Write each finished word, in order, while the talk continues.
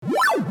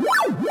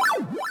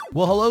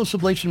Well, hello,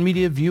 Sublation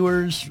Media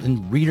viewers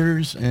and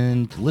readers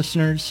and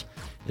listeners.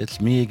 It's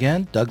me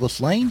again,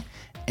 Douglas Lane,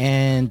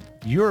 and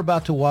you're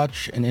about to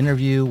watch an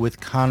interview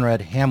with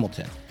Conrad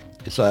Hamilton.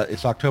 It's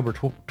October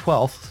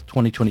 12th,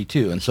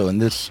 2022, and so in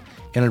this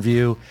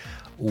interview,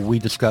 we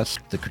discussed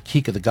the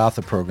critique of the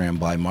Gotha program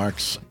by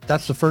Marx.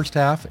 That's the first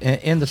half,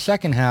 and the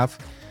second half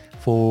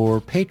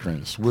for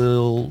patrons,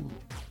 we'll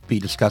be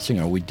discussing,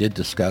 or we did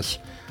discuss,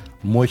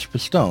 Moishe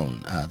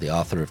Pistone, the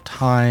author of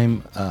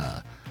Time,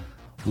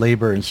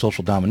 Labor and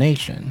Social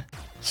Domination.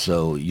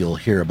 So you'll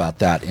hear about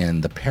that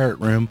in the Parrot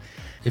Room.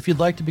 If you'd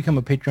like to become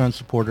a Patreon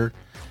supporter,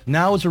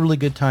 now is a really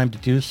good time to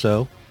do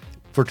so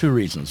for two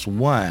reasons.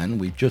 One,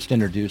 we've just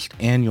introduced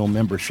annual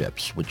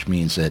memberships, which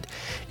means that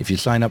if you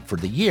sign up for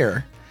the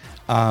year,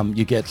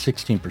 you get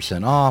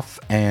 16% off,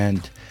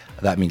 and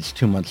that means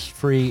 2 months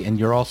free. And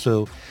you're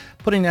also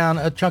putting down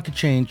a chunk of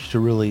change to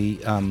really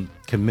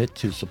commit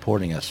to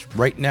supporting us.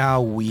 Right now,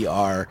 we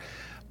are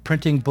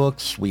printing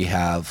books. We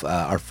have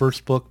our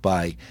first book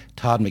by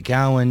Todd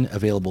McGowan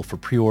available for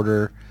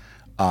pre-order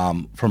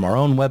from our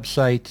own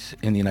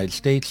website in the United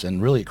States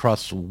and really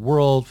across the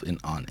world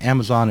on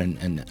Amazon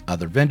and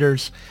other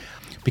vendors.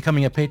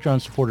 Becoming a Patreon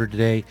supporter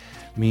today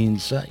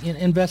means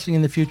investing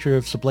in the future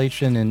of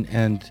Sublation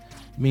and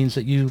means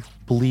that you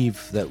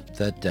believe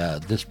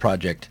that this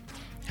project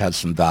has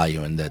some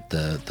value and that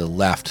the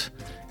left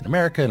in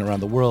America and around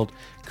the world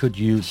could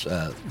use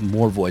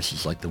more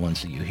voices like the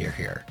ones that you hear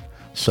here.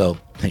 So,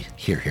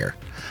 here.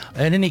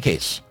 In any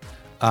case,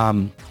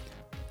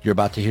 you're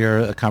about to hear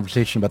a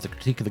conversation about the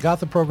critique of the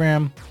Gotha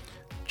program.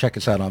 Check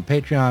us out on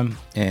Patreon,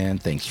 and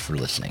thanks for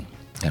listening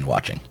and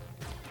watching.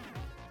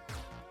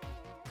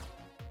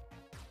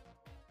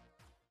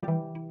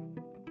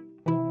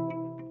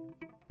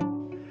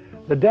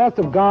 The death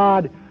of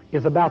God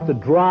is about the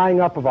drying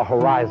up of a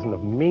horizon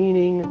of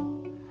meaning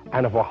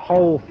and of a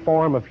whole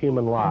form of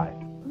human life.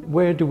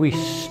 Where do we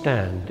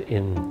stand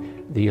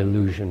in the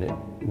illusion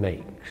it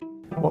makes?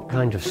 What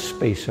kind of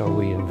space are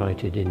we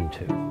invited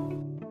into?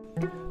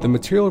 The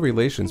material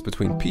relations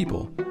between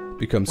people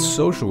become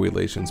social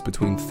relations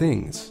between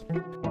things.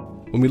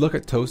 When we look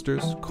at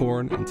toasters,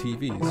 corn, and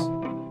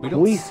TVs,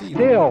 we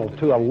still,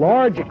 to a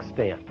large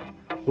extent,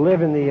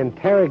 live in the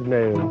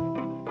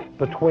interregnum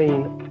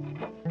between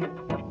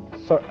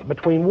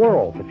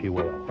worlds, if you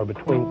will, or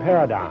between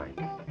paradigms.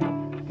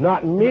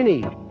 Not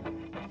many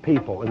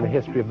people in the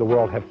history of the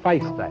world have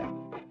faced that.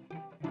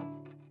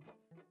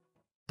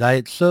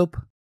 Diet Soap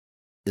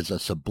is a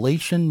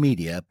Sublation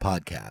Media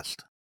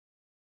podcast.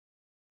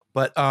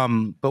 But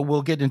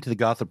we'll get into the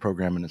Gotha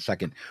program in a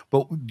second.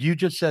 But you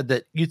just said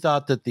that you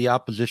thought that the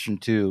opposition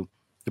to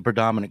the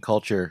predominant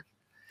culture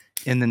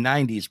in the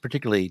 90s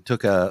particularly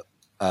took a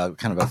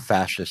kind of a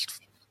fascist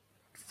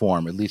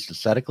form, at least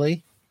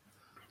aesthetically.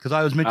 Because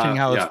I was mentioning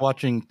how I was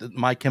watching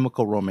My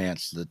Chemical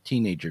Romance, the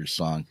Teenagers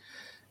song,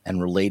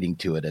 and relating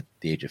to it at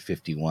the age of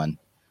 51.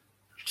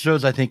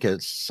 Shows, I think,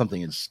 it's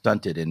something that's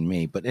stunted in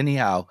me. But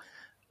anyhow,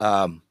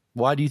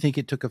 why do you think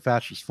it took a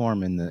fascist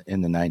form in the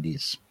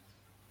 90s?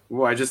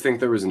 Well, I just think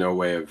there was no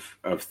way of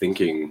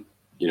thinking,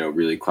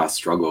 really class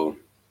struggle,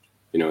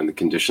 in the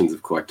conditions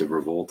of collective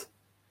revolt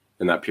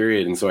in that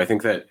period. And so I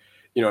think that,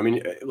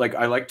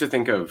 I like to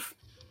think of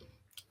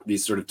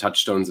these sort of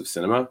touchstones of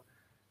cinema,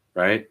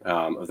 right?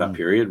 Of that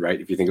period, right?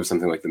 If you think of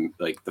something like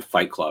the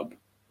Fight Club,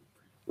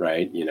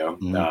 right?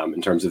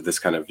 In terms of this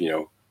kind of,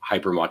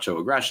 hyper macho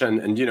aggression.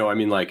 And,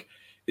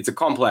 it's a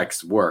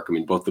complex work. I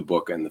mean, both the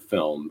book and the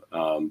film.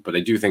 But I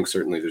do think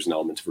certainly there's an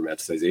element of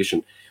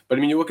romanticization. But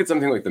you look at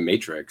something like The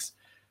Matrix,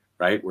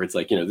 right? Where it's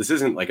like, this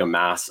isn't like a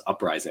mass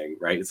uprising,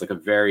 right? It's like a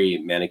very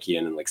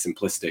Manichaean and like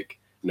simplistic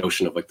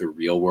notion of like the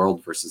real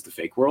world versus the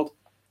fake world,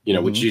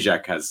 which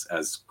Zizek has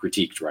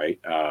critiqued, right?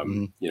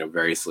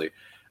 Variously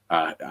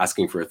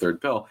asking for a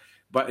third pill.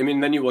 But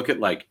then you look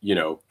at like,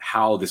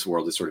 how this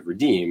world is sort of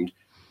redeemed,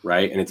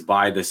 right? And it's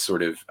by this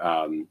sort of,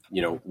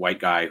 white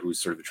guy who's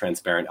sort of a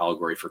transparent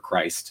allegory for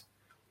Christ,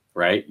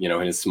 right?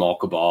 In his small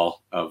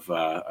cabal of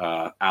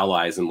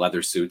allies in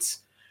leather suits,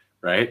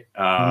 right?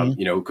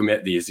 Who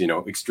commit these,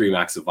 extreme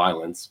acts of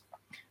violence,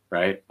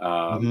 right?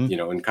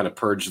 And kind of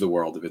purge the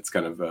world of its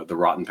kind of the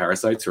rotten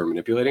parasites who are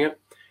manipulating it.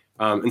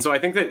 And so I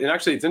think that, and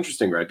actually it's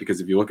interesting, right?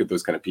 Because if you look at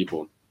those kind of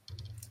people,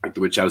 like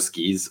the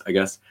Wachowskis, I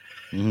guess,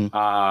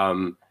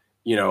 I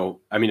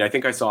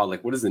think I saw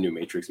like, what is the new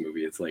Matrix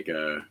movie? It's like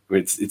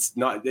it's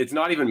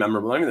not even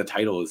memorable. I mean, the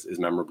title is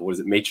memorable. What is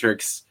it?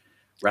 Matrix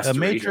Restoration.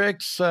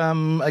 Matrix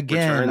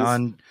again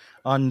Returns.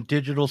 on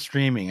digital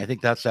streaming. I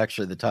think that's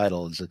actually the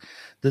title. It's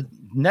the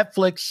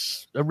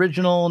Netflix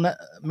original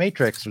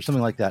Matrix or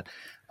something like that.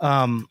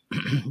 So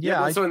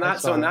in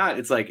that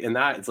it's like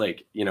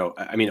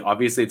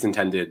obviously it's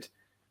intended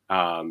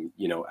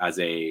as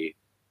a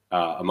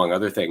among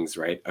other things,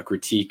 right, a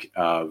critique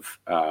of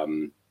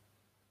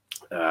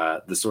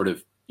the sort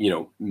of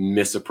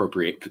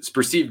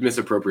perceived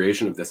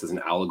misappropriation of this as an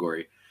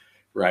allegory,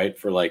 right,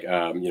 for like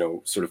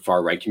sort of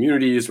far right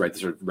communities, right, the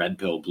sort of red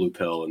pill, blue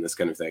pill, and this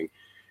kind of thing.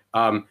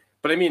 But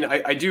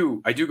I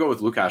do go with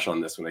Lukács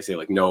on this when I say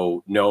like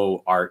no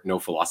art, no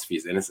philosophy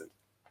is innocent.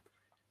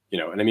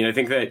 And I mean, I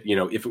think that,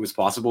 if it was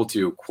possible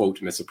to,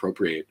 quote,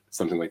 misappropriate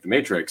something like The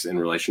Matrix in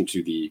relation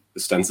to the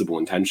ostensible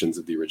intentions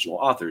of the original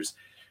authors,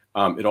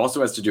 it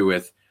also has to do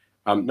with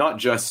not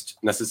just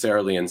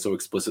necessarily and so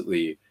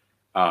explicitly,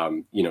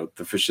 the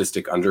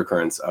fascistic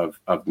undercurrents of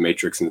The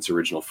Matrix in its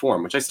original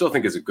form, which I still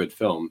think is a good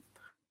film,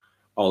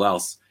 all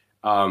else,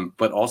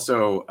 but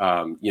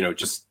also,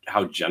 just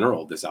how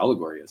general this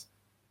allegory is,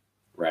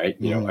 right?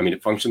 I mean,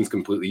 it functions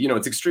completely,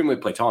 it's extremely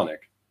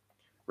Platonic,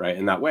 right,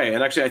 in that way.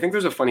 And actually, I think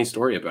there's a funny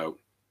story about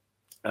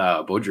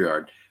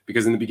Baudrillard,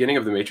 because in the beginning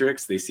of The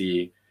Matrix, they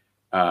see,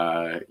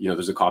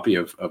 there's a copy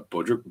of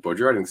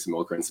Baudrillard in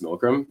Simulacra and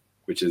Simulacrum,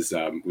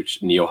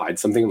 which Neo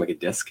hides something like a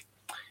disc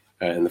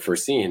in the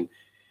first scene.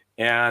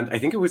 And I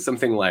think it was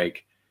something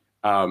like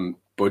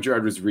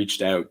Baudrillard was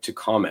reached out to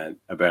comment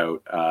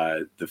about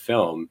the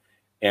film,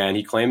 and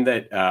he claimed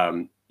that,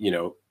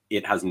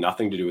 it has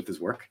nothing to do with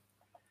his work,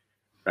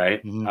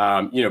 right?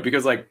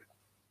 Because I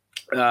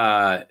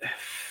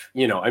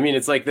mean,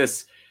 it's like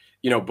this,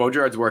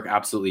 Baudrillard's work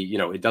absolutely,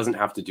 it doesn't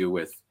have to do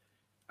with,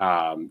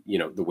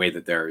 the way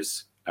that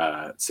there's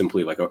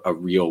simply like a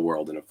real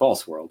world and a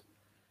false world,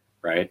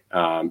 right?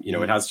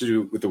 It has to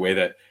do with the way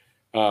that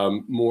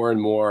more and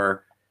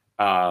more,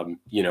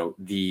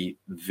 the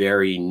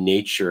very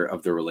nature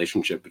of the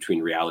relationship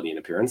between reality and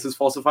appearance is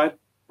falsified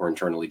or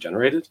internally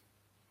generated,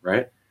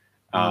 right?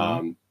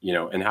 And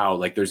how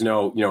like there's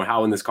no,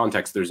 how in this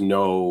context there's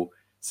no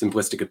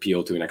simplistic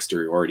appeal to an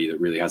exteriority that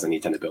really has any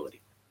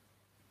tenability,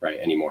 right,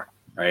 anymore,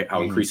 right?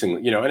 How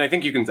increasingly, and I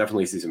think you can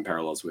definitely see some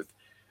parallels with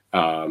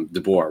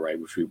Debord, right,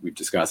 which we've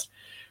discussed.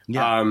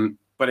 Yeah.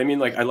 But I mean,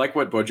 like, I like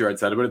what Baudrillard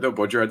said about it, though.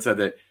 Baudrillard said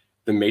that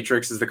The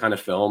Matrix is the kind of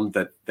film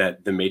that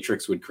The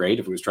Matrix would create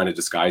if it was trying to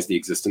disguise the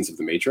existence of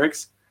The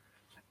Matrix,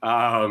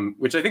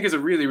 which I think is a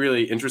really,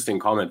 really interesting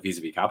comment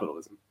vis-a-vis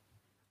capitalism.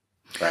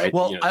 Right.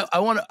 Well, I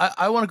want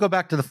to go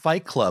back to the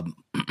Fight Club.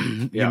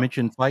 You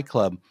mentioned Fight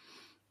Club,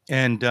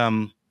 and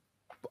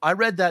I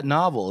read that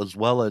novel as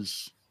well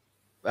as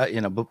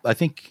I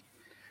think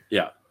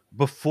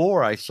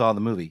before I saw the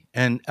movie,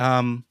 and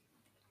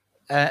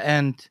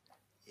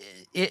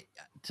it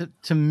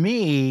to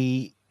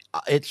me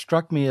it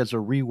struck me as a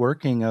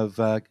reworking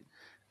of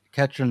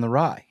Catcher in the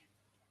Rye.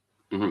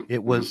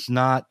 It was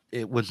not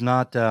a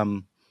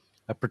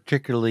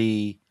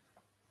particularly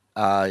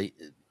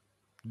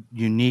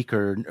unique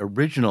or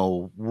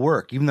original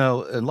work, even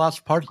though in lots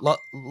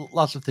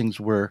of things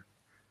were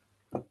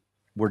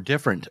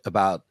different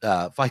about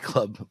Fight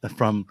Club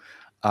from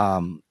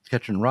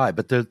Catcher in the Rye,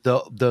 but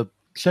the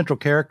central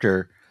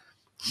character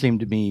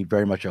seemed to be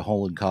very much a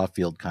Holden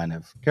Caulfield kind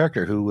of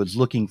character who was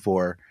looking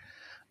for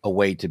a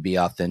way to be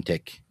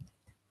authentic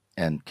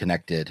and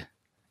connected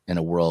in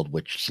a world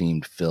which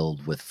seemed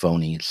filled with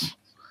phonies.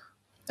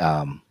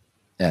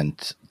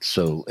 And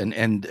so,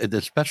 and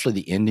especially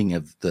the ending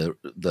of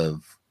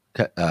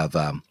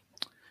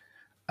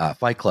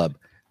Fight Club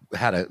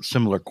had a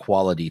similar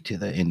quality to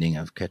the ending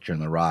of Catcher in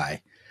the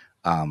Rye,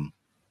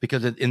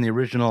 because in the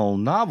original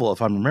novel, if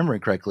I'm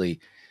remembering correctly,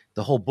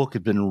 the whole book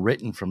had been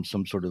written from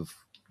some sort of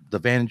the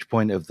vantage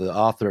point of the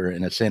author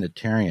in a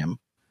sanitarium,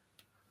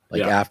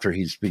 after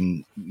he's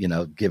been,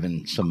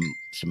 given some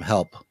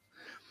help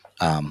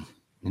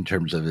in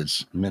terms of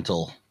his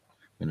mental.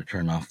 I'm going to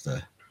turn off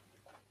the.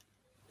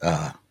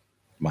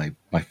 My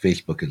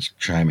Facebook is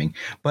chiming,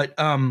 but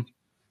I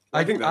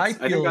think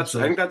that's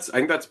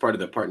part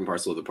and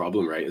parcel of the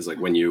problem, right? Is like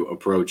when you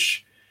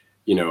approach,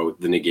 the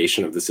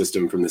negation of the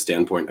system from the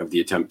standpoint of the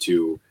attempt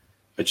to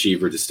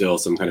achieve or distill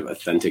some kind of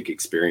authentic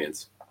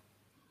experience,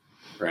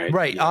 right?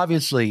 Right. Yeah.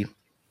 Obviously.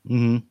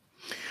 Mm-hmm.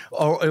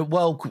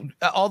 Well,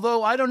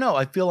 although I don't know,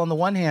 I feel on the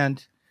one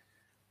hand,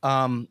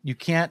 you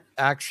can't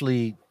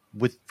actually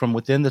from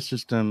within the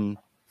system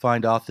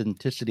find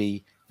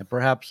authenticity. And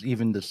perhaps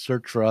even the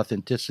search for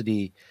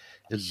authenticity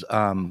is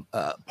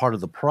part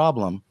of the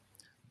problem.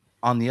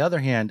 On the other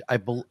hand,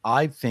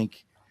 I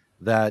think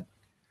that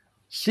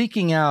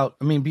seeking out,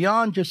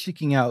 beyond just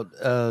seeking out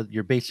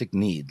your basic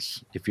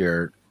needs, if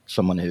you're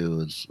someone who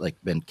has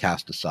been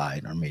cast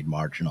aside or made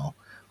marginal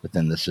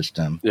within the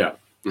system,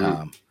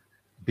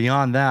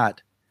 beyond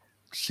that,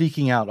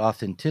 seeking out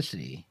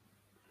authenticity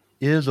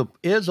is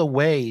a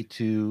way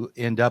to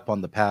end up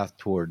on the path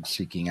towards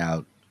seeking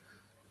out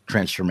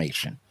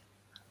transformation.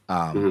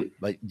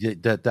 But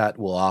that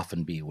will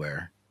often be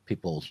where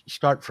people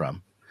start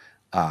from,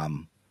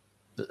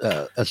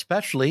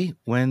 especially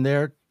when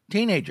they're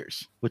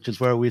teenagers, which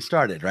is where we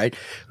started, right?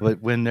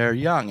 But when they're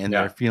young and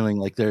they're feeling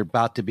like they're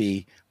about to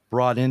be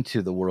brought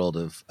into the world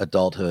of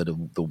adulthood,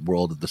 of the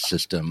world of the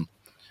system,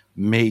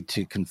 made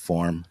to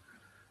conform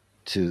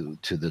to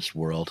this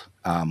world.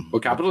 Well,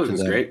 capitalism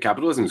is great.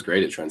 Capitalism is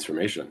great at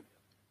transformation,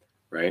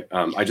 right?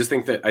 I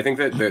think that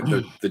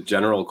the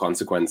general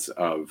consequence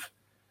of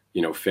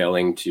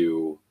failing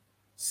to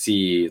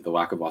see the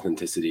lack of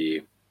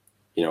authenticity,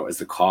 as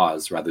the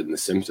cause rather than the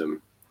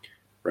symptom,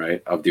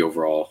 right,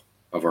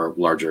 of our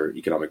larger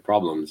economic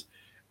problems.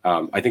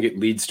 I think it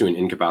leads to an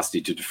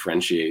incapacity to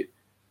differentiate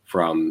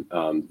from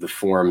the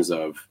forms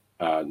of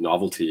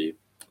novelty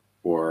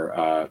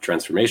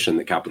transformation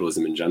that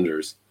capitalism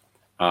engenders,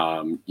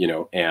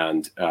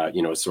 and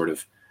a sort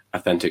of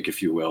authentic,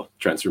 if you will,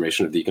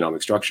 transformation of the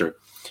economic structure.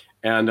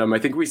 And I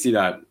think we see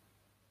that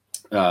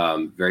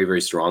very,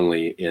 very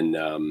strongly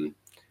in,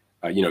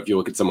 if you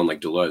look at someone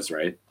like Deleuze,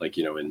 right? Like,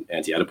 in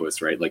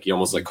Anti-Oedipus, right? Like he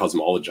almost like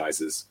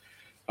cosmologizes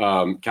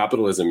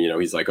capitalism.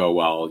 He's like, oh,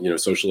 well,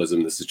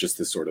 socialism, this is just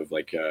this sort of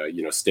like,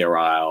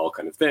 sterile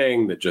kind of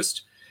thing that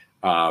just,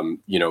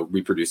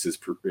 reproduces,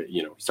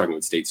 he's talking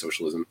about state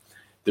socialism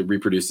that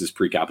reproduces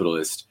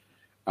pre-capitalist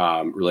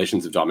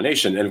relations of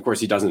domination. And of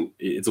course,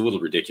 it's a little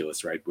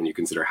ridiculous, right? When you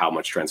consider how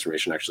much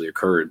transformation actually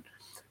occurred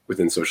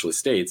within socialist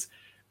states.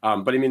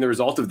 But I mean, the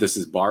result of this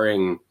is,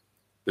 barring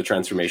the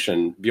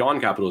transformation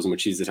beyond capitalism,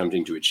 which he's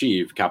attempting to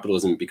achieve,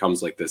 capitalism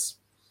becomes like this,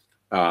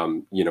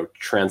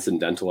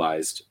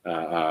 transcendentalized,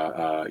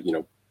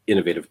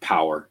 innovative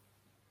power.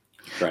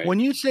 Right. When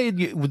you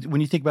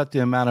think about the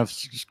amount of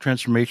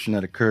transformation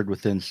that occurred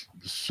within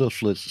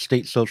socialist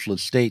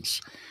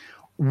states,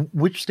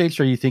 which states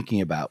are you thinking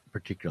about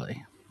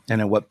particularly,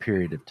 and at what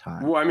period of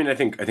time? Well, I mean, I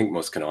think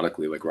most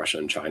canonically, like Russia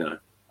and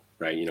China,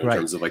 right? In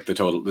terms of like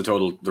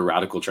the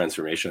radical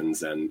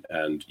transformations, and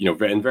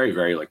very,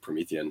 very like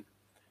Promethean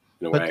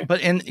in a way. But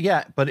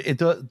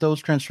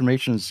those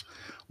transformations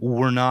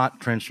were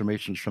not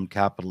transformations from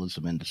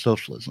capitalism into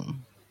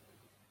socialism.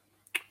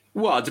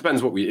 Well, it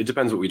depends what we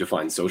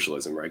define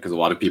socialism, right? Because a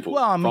lot of people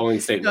following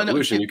the state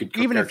revolution, you could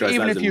characterize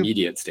that as an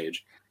immediate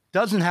stage.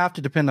 Doesn't have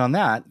to depend on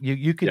that.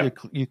 You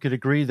could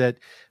agree that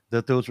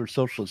those were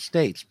socialist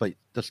states, but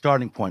the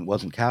starting point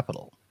wasn't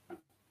capital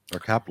or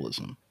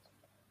capitalism.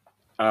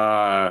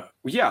 That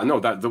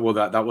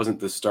wasn't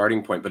the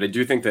starting point, but I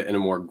do think that in a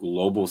more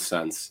global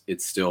sense,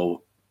 it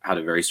still had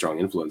a very strong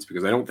influence,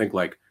 because I don't think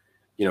beyond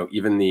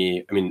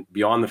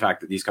the fact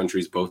that these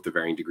countries, both to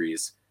varying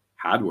degrees,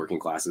 had working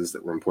classes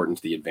that were important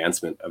to the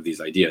advancement of these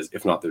ideas,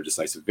 if not their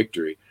decisive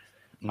victory.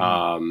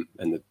 And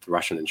the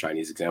Russian and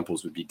Chinese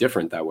examples would be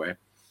different that way.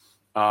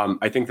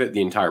 I think that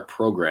the entire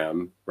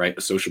program, right,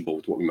 associable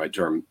with what we might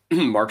term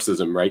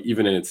Marxism, right,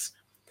 even in its,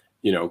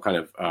 kind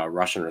of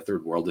Russian or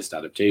third worldist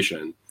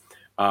adaptation,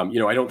 I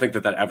don't think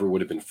that ever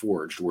would have been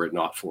forged were it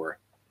not for,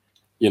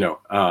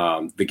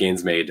 the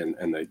gains made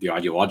and the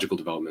ideological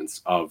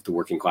developments of the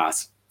working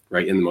class,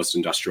 right, in the most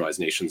industrialized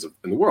nations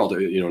in the world.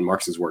 And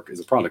Marx's work is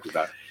a product of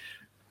that.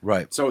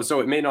 Right. So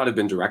it may not have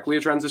been directly a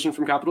transition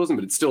from capitalism,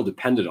 but it still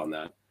depended on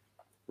that,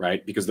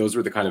 right? Because those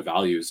were the kind of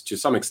values, to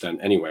some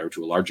extent anyway, or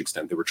to a large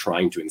extent, they were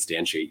trying to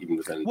instantiate even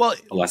within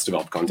a less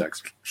developed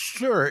context.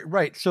 Sure,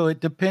 right. So it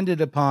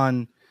depended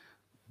upon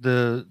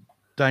the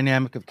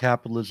dynamic of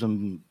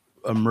capitalism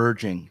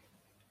emerging.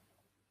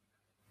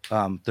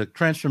 The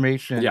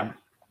transformation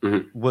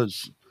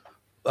was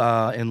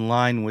in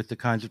line with the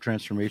kinds of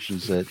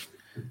transformations that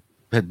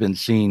had been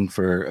seen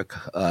for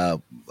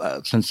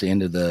since the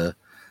end of the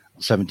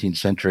 17th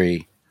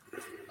century,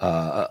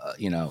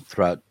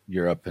 throughout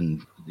Europe,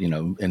 and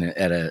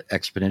at an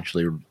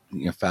exponentially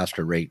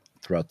faster rate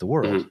throughout the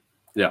world.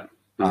 Yeah.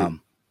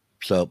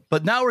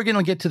 But now we're going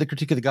to get to the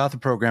critique of the Gotha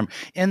program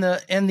and the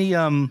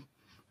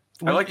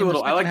I like the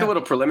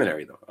little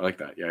preliminary though. I like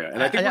that. Yeah.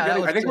 And I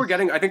think we're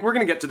going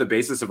to get to the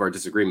basis of our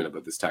disagreement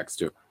about this text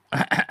too.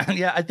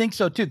 Yeah, I think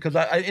so too. Because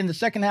in the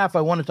second half,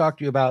 I want to talk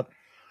to you about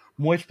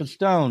Moise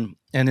Pastone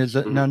and his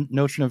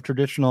notion of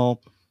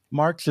traditional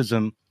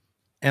Marxism.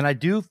 And I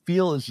do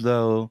feel as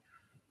though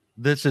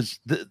this is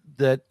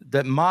that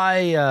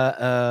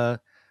my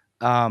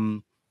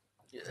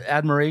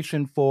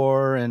admiration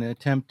for and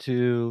attempt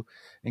to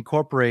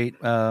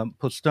incorporate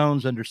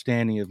Pastone's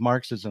understanding of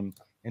Marxism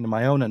into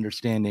my own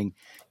understanding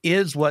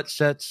is what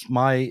sets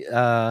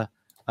my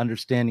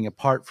understanding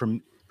apart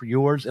from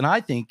yours. And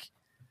I think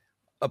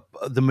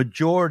the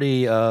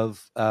majority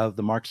of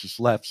the Marxist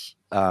left's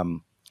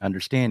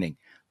understanding,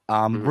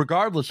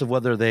 regardless of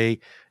whether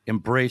they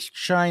embrace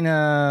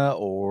China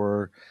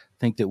or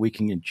think that we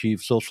can achieve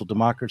social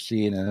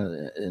democracy in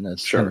a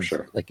sure.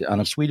 like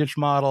on a Swedish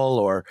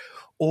model,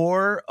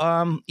 or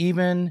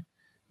even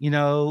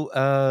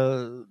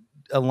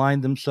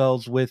align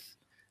themselves with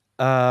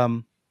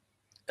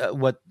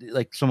what,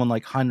 like someone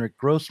like Heinrich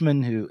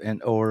Grossman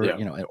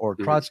or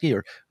Trotsky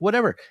or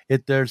whatever.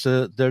 There's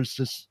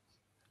this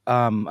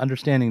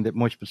understanding that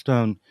Moise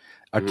Pastone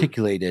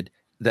articulated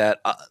that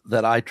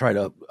I try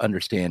to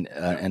understand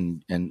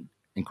and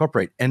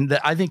incorporate, and that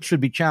I think should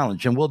be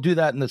challenged. And we'll do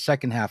that in the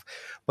second half.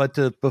 But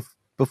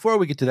before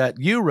we get to that,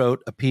 you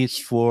wrote a piece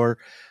for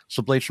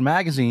Sublation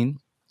Magazine.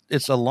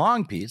 It's a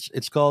long piece.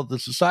 It's called "The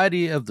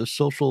Society of the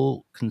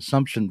Social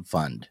Consumption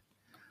Fund: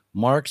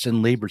 Marx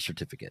and Labor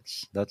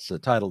Certificates." That's the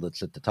title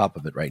that's at the top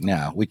of it right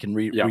now. We can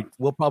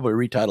we'll probably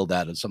retitle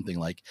that as something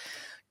like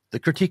 "The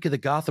Critique of the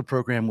Gotha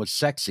Program Was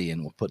Sexy,"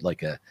 and we'll put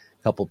like a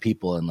couple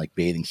people in like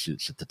bathing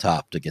suits at the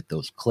top to get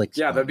those clicks.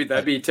 Yeah,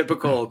 that'd be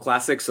typical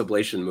classic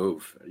Sublation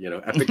move.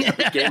 Epic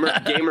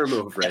gamer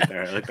move right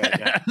there. I like that.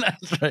 Yeah.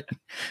 That's right.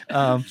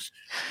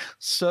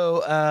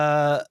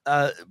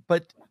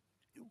 But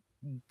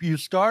you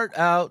start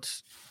out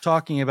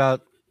talking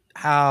about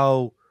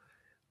how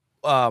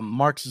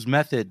Marx's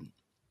method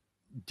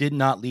did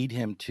not lead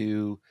him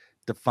to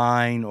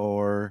define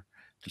or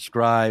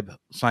describe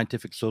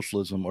scientific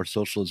socialism or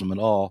socialism at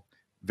all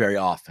very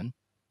often.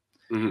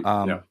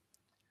 Yeah.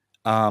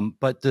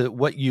 But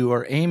what you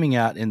are aiming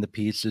at in the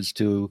piece is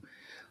to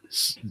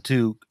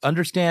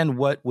understand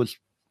what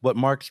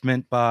Marx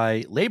meant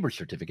by labor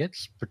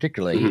certificates,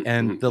 particularly,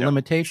 and the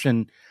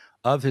limitation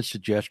of his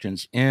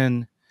suggestions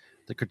in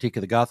the Critique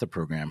of the Gotha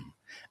program.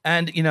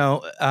 And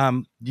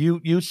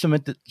you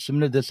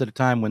submitted this at a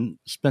time when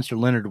Spencer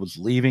Leonard was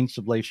leaving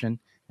Sublation,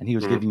 and he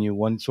was giving you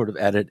one sort of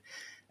edit,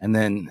 and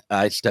then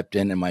I stepped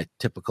in my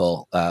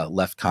typical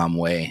left-com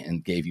way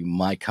and gave you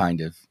my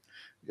kind of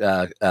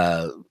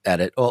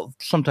edit. Well,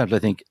 sometimes I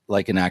think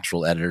like an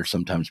actual editor,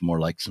 sometimes more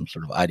like some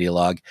sort of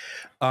ideologue.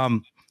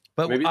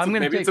 But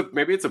maybe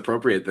it's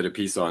appropriate that a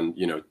piece on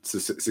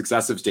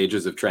successive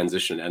stages of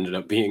transition ended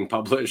up being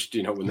published.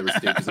 When there were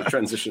stages of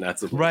transition at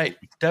Sublation. Right,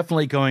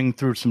 definitely going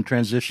through some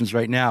transitions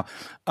right now.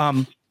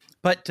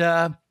 But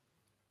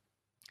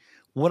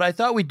what I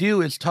thought we'd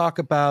do is talk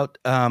about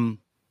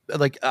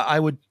I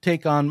would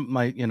take on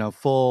my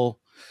full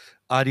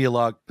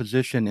ideologue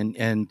position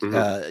and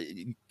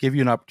give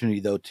you an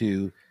opportunity though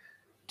to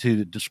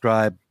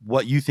describe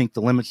what you think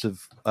the limits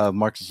of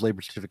Marx's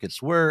labor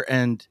certificates were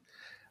and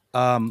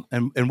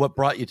what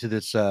brought you to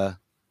this to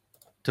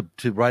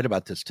write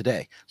about this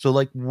today. So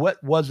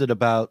what was it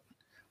about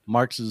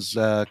Marx's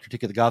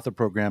Critique of the Gotha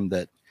program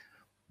that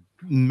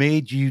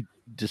made you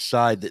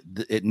decide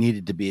that it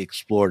needed to be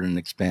explored and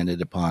expanded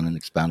upon and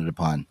expounded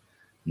upon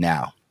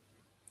now?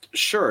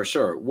 Sure.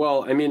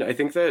 Well, I mean, I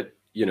think that,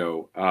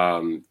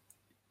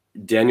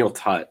 Daniel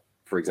Tutt,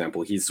 for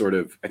example, he's sort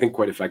of, I think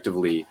quite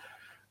effectively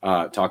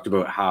talked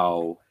about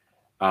how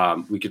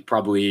we could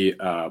probably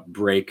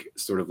break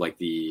sort of like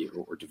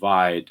or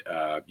divide,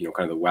 kind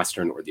of the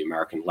Western or the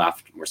American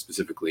left, more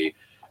specifically,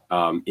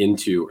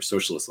 or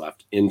socialist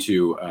left,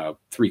 into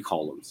 3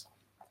 columns,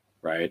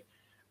 right?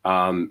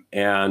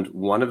 And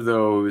one of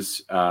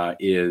those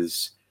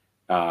is,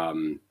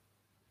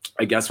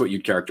 I guess, what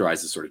you'd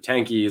characterize as sort of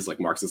tankies, like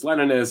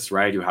Marxist-Leninists,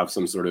 right? Who have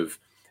some sort of,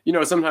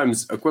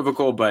 sometimes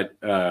equivocal, but,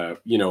 a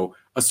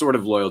sort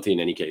of loyalty in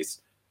any case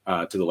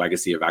to the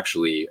legacy of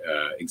actually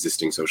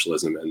existing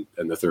socialism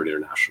and the Third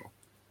International,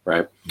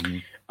 right?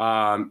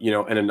 And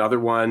another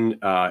one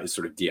is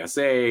sort of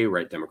DSA,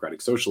 right?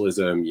 Democratic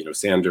Socialism,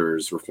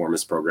 Sanders,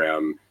 reformist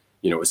program,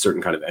 a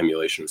certain kind of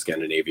emulation of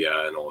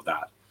Scandinavia and all of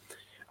that.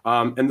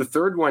 And the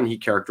third one he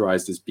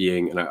characterized as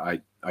being, and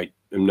I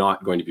am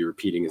not going to be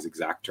repeating his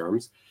exact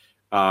terms,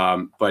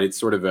 but it's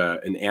sort of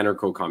an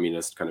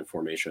anarcho-communist kind of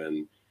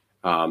formation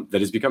that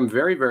has become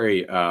very,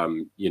 very,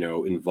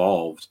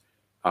 involved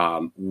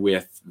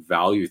with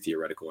value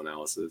theoretical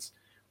analysis,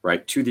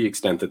 right? To the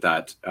extent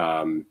that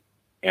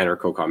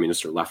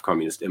anarcho-communist or left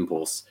communist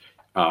impulse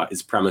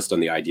is premised on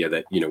the idea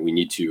that, we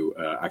need to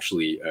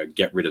actually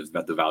get rid of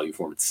the value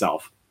form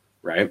itself,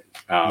 right?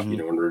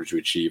 In order to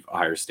achieve a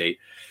higher state.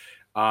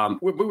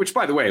 Which,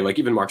 by the way, like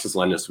even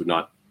Marxist-Leninists would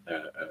not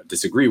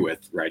disagree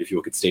with, right? If you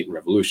look at State and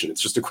Revolution,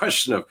 it's just a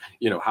question of,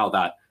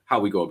 how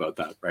we go about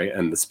that, right?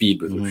 And the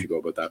speed with which we go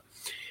about that.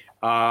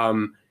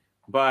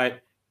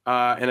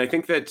 And I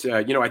think that,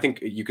 I think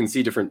you can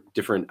see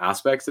different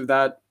aspects of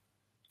that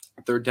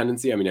third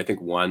tendency. I mean, I think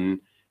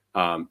one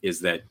is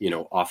that,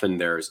 often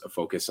there's a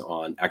focus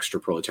on extra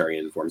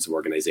proletarian forms of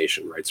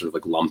organization, right? Sort of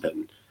like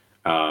lumpen,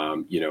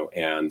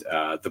 and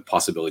the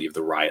possibility of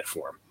the riot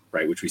form,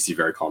 right? Which we see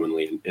very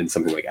commonly in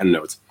something like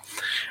EndNotes.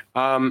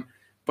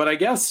 But I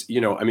guess,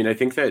 I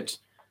think that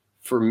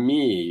for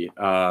me,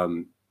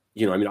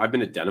 I've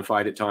been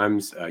identified at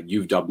times.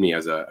 You've dubbed me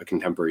as a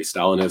contemporary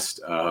Stalinist.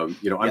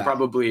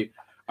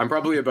 I'm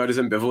probably about as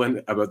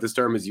ambivalent about this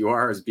term as you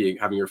are, as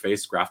having your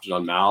face grafted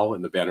on Mao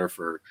and the banner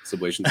for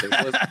Sublation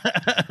Socialism.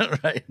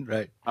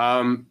 Right.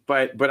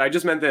 But I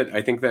just meant that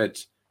I think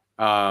that,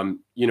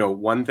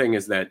 one thing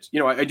is that,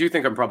 I do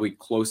think I'm probably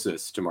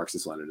closest to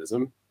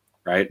Marxist-Leninism,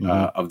 right?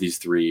 Of these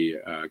 3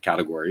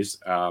 categories.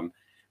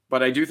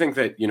 But I do think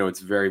that, it's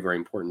very, very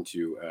important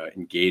to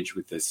engage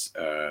with this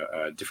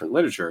different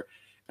literature.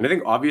 And I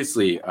think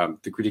obviously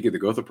the Critique of the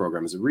Gotha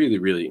program is a really,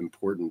 really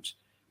important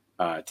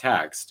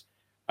text.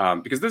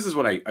 Because this is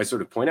what I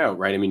sort of point out,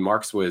 right? I mean,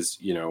 Marx was,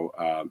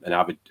 an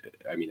avid,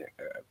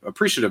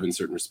 appreciative in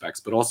certain respects,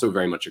 but also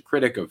very much a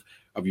critic of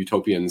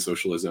utopian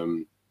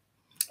socialism,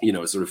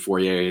 sort of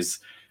Fourier's.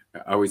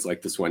 I always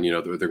like this one,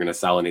 they're going to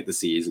salinate the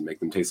seas and make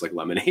them taste like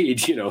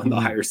lemonade, in the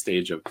higher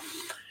stage of.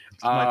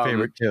 It's my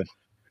favorite too.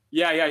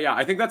 Yeah.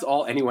 I think that's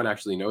all anyone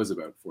actually knows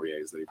about Fourier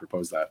is that he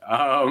proposed that.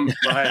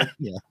 But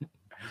yeah.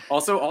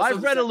 Also,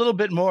 I've read a little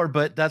bit more,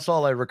 but that's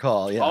all I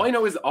recall. Yeah. All I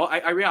know is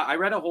I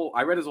read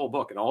his whole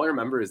book, and all I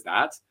remember is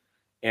that,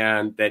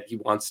 and that he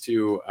wants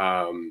to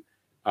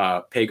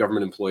pay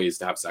government employees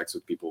to have sex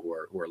with people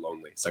who are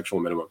lonely, sexual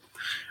minimum.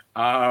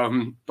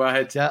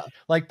 But yeah,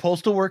 like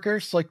postal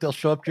workers, like they'll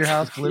show up to your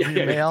house, deliver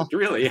your mail.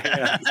 Really,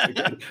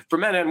 for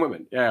men and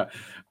women. Yeah.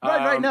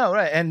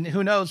 Right. And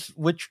who knows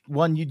which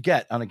one you'd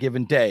get on a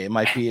given day? It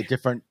might be a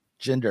different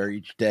gender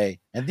each day,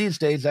 and these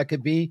days that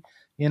could be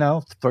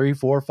 3,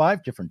 4,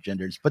 5 different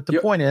genders. But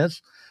the point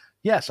is,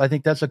 Yes, I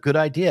think that's a good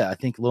idea. I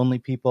think lonely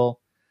people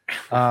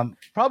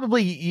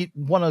probably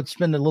want to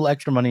spend a little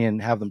extra money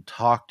and have them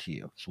talk to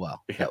you as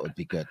well. Yeah. That would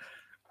be good.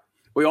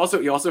 Well,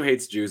 he also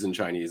hates Jews and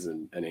Chinese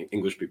and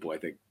English people, I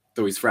think,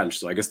 though he's French.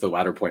 So I guess the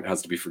latter point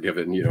has to be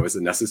forgiven, as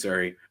a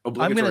necessary,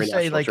 obligatory. I'm going to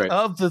say, like, trait.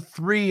 Of the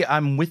three,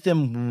 I'm with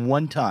him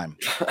one time.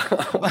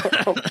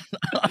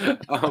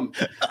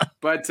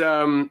 But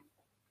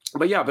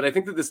I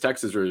think that this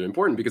text is really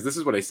important because this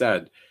is what I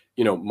said.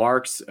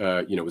 Marx,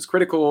 was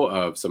critical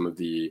of some of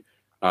the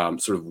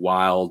sort of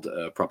wild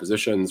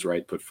propositions,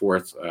 right, put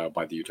forth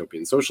by the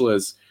utopian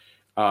socialists.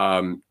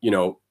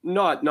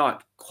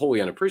 Not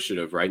wholly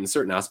unappreciative, right? And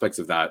certain aspects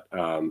of that,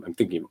 I'm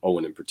thinking of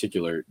Owen in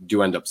particular,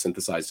 do end up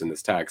synthesized in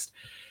this text.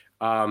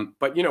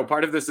 But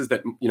part of this is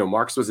that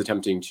Marx was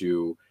attempting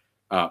to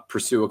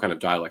pursue a kind of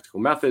dialectical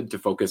method to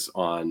focus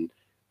on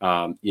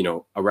a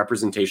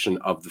representation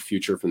of the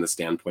future from the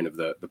standpoint of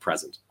the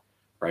present,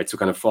 right? So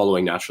kind of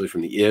following naturally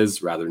from the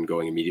is rather than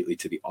going immediately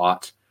to the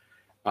ought.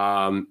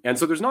 And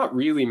so there's not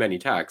really many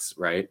texts,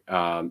 right?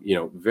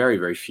 Very,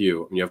 very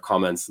few. I mean, you have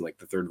comments in like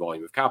the third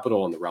volume of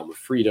Capital on the realm of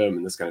freedom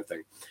and this kind of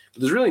thing.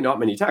 But there's really not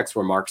many texts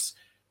where Marx,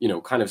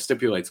 kind of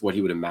stipulates what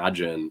he would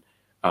imagine,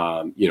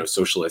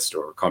 socialist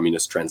or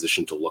communist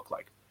transition to look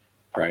like,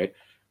 right?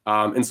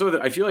 And so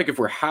that I feel like if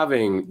we're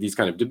having these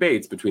kind of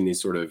debates between these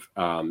sort of,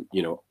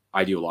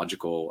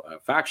 ideological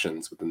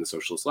factions within the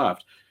socialist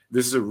left,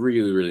 this is a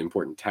really, really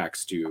important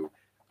text to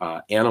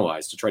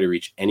analyze, to try to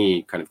reach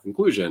any kind of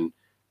conclusion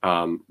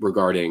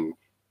regarding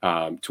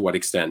to what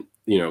extent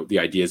the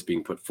ideas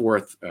being put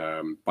forth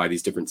by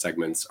these different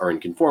segments are in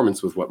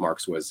conformance with what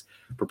Marx was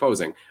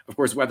proposing. Of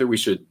course, whether we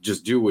should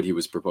just do what he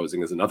was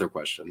proposing is another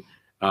question,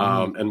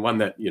 and one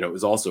that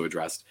is also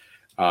addressed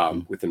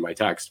within my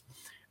text.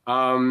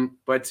 So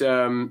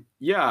in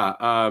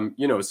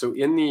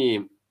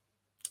the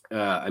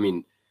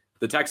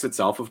the text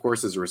itself, of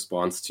course, is a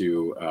response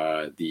to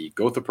the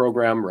Gotha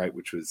program, right,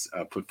 which was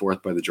put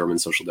forth by the German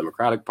Social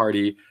Democratic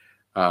Party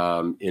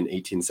in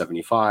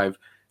 1875.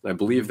 And I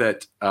believe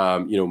that,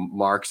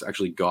 Marx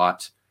actually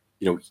got,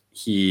 his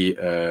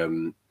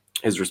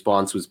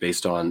response was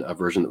based on a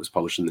version that was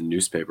published in the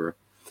newspaper.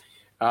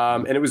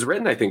 And it was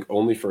written, I think,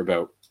 only for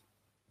about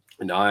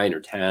 9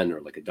 or 10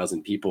 or like a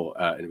dozen people.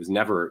 And it was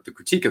never, the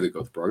critique of the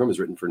Gotha program was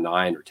written for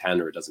 9 or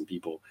 10 or a dozen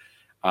people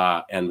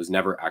and was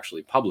never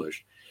actually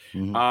published.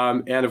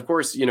 Mm-hmm. And of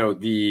course,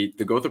 the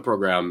Gotha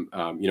program,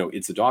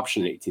 its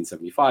adoption in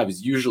 1875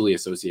 is usually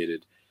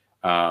associated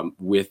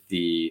with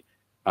the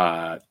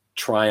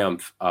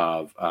triumph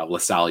of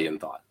Lassallean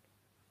thought,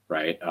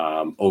 right,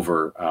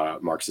 over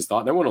Marxist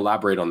thought. And I won't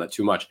elaborate on that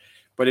too much,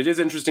 but it is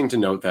interesting to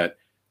note that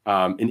in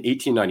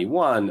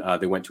 1891,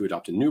 they went to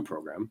adopt a new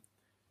program,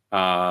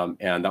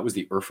 and that was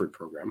the Erfurt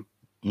program,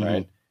 mm-hmm.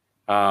 right?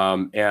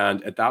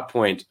 And at that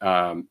point,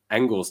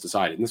 Engels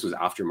decided, and this was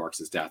after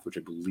Marx's death, which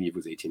I believe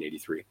was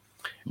 1883,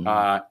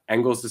 mm-hmm.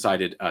 Engels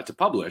decided to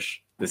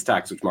publish this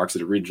text, which Marx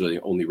had originally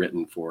only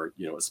written for,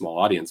 a small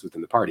audience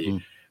within the party, mm-hmm.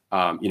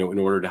 In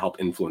order to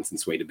help influence and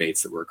sway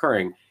debates that were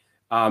occurring.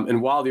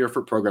 And while the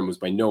Erfurt program was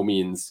by no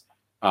means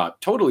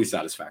totally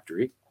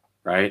satisfactory,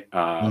 right,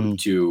 mm-hmm.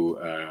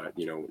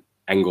 to,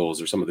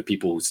 Engels or some of the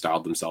people who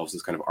styled themselves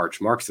as kind of arch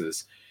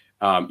Marxists,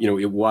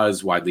 it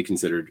was widely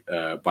considered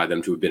by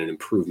them to have been an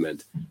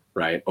improvement,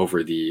 right,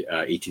 over the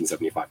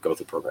 1875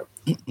 Gotha program,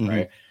 mm-hmm.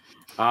 right?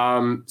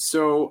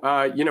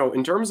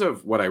 In terms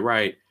of what I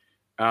write,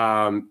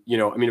 of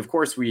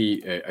course,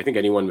 I think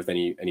anyone with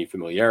any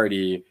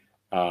familiarity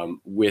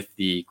with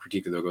the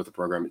critique of the Gotha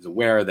program is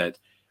aware that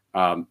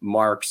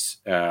Marx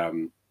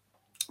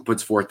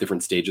puts forth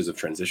different stages of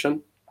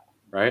transition,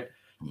 right?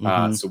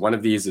 Mm-hmm. So one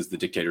of these is the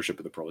dictatorship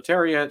of the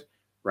proletariat,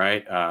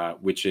 right,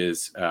 which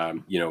is,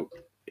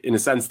 in a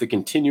sense, the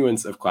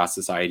continuance of class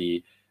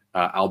society,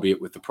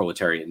 albeit with the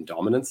proletarian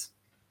dominance,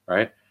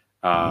 right?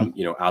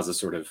 As a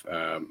sort of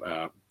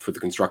for the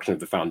construction of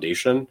the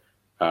foundation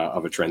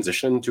of a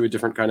transition to a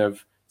different kind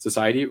of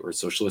society or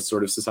socialist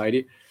sort of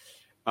society.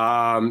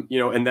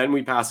 And then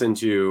we pass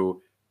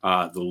into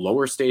the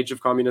lower stage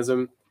of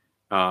communism,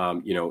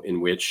 in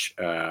which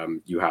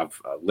you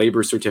have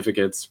labor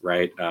certificates,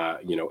 right?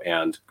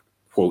 And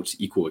quote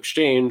equal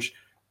exchange,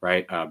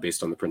 right?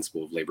 Based on the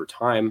principle of labor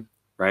time,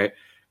 right?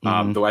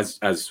 Mm-hmm. Though as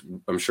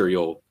I'm sure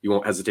you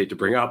won't hesitate to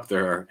bring up,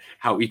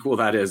 how equal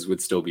that is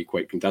would still be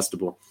quite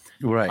contestable.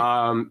 Right.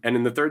 And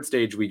in the third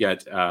stage, we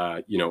get,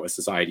 a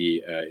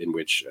society in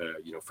which,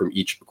 from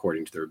each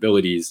according to their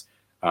abilities,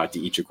 to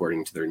each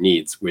according to their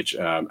needs, which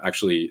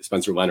actually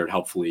Spencer Leonard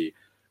helpfully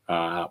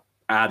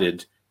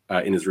added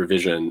in his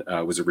revision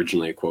was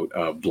originally a quote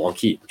of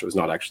Blanqui, which I was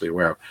not actually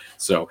aware of.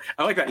 So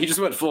I like that. He just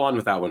went full on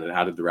with that one and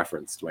added the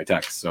reference to my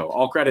text. So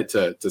all credit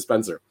to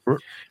Spencer.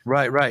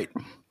 Right.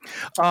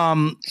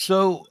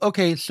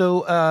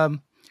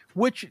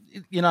 Which,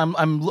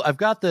 I've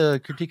got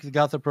the Critique of the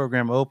Gotha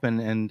program open,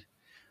 and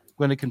I'm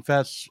going to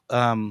confess,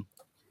 when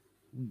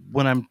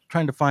I'm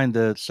trying to find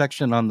the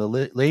section on the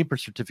labor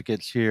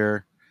certificates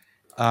here,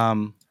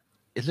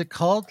 is it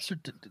called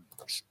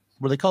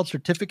were they called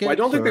certificates? Well, I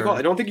don't think they call.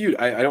 I don't think you.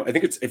 I don't. I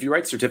think it's if you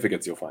write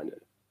certificates, you'll find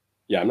it.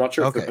 Yeah, I'm not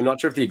sure. Okay. I'm not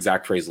sure if the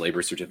exact phrase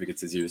 "labor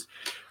certificates" is used.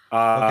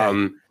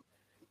 Okay.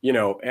 You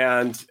know,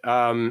 and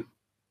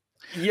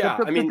yeah,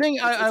 The I mean,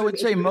 thing I would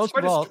say most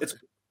of all,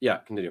 yeah,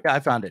 continue. yeah, I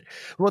found it.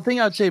 Well, the thing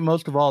I would say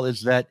most of all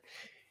is that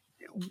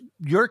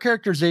your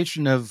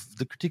characterization of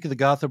the Critique of the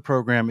Gotha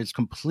program is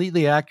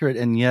completely accurate,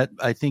 and yet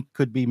I think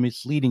could be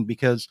misleading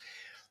because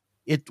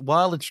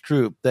while it's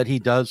true that he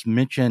does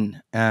mention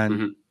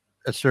and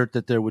assert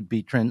that there would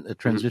be a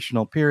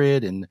transitional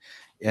period and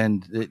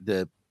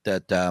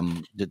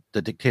the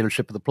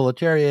dictatorship of the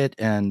proletariat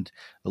and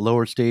the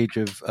lower stage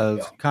of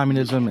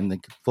communism and the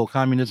full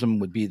communism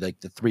would be like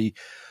the three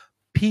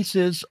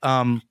pieces.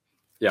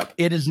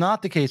 It is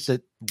not the case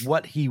that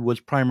what he was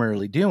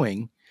primarily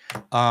doing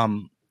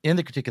in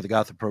the Critique of the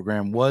Gotha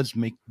program was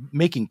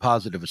making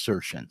positive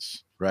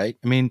assertions, right?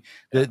 I mean,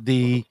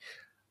 the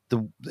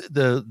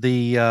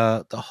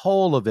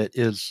whole of it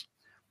is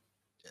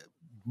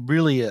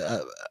really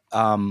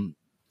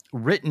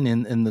written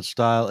in the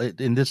style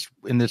in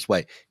this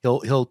way.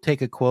 He'll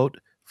take a quote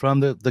from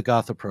the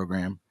Gotha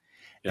program,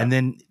 and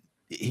then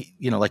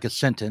like a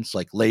sentence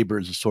like "labor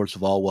is the source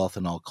of all wealth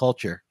and all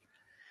culture,"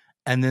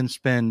 and then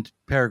spend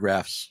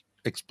paragraphs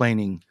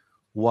explaining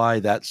why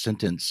that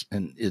sentence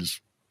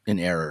is in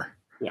error.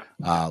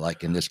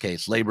 Like in this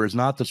case, labor is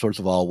not the source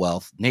of all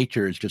wealth.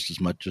 Nature is just as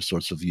much a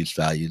source of use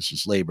values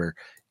as labor.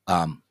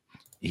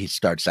 He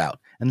starts out,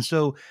 and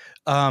so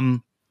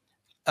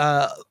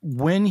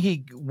when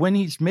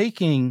he's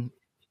making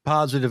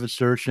positive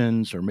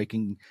assertions or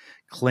making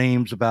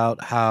claims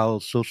about how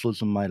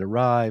socialism might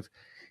arrive,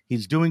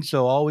 he's doing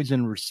so always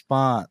in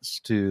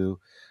response to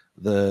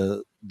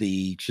the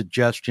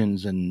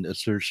suggestions and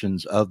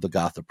assertions of the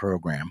Gotha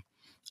program.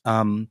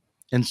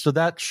 And so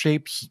that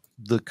shapes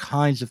the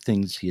kinds of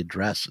things he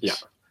addresses. Yeah.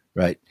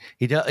 Right.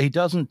 He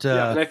doesn't.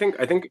 And I think.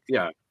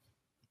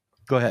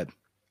 Go ahead.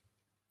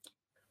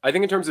 I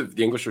think in terms of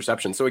the English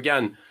reception. So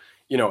again,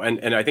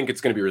 and I think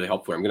it's going to be really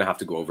helpful. I'm going to have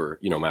to go over,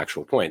 my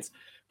actual points.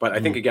 But I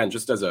think again,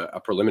 just as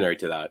a preliminary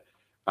to that,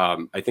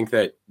 I think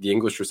that the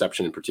English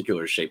reception in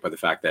particular is shaped by the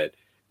fact that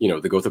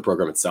the Gotha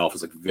program itself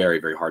is like very,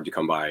 very hard to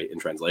come by in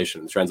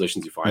translation. The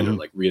translations you find are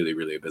like really,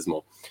 really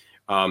abysmal.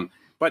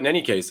 But in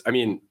any case, I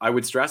mean, I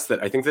would stress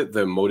that I think that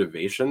the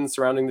motivation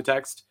surrounding the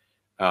text,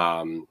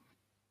 given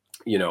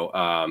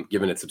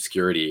its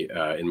obscurity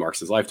in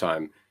Marx's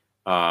lifetime,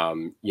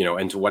 and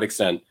to what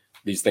extent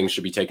these things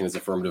should be taken as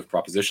affirmative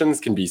propositions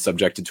can be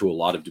subjected to a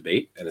lot of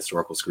debate and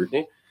historical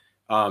scrutiny.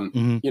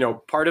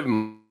 Part of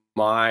what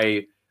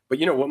my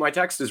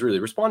text is really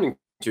responding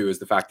to is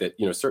the fact that,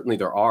 certainly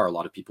there are a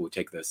lot of people who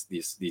take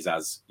these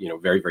as,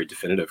 very, very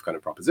definitive kind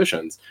of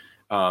propositions.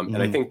 And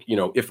I think,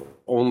 if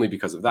only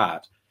because of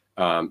that,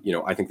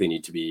 I think they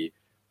need to be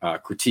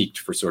critiqued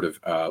for sort of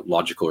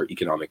logical or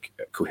economic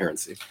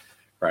coherency,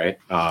 right?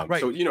 Right.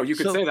 So, you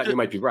could say that you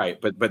might be right,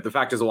 but the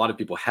fact is a lot of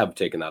people have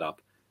taken that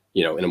up,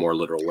 in a more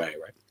literal way,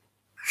 right?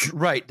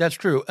 Right, that's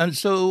true. And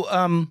so,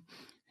 I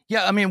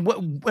mean,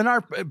 when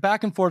our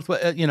back and forth,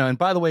 and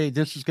by the way,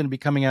 this is going to be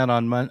coming out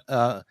on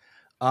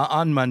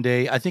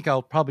Monday. I think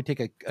I'll probably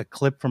take a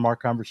clip from our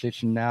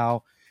conversation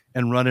now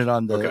and run it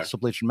on the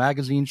Sublation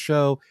Magazine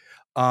show.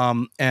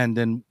 And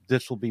then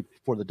this will be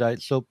for the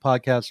Diet Soap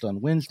podcast on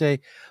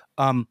Wednesday.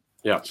 So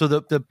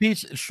the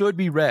piece should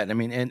be read. I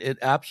mean, and it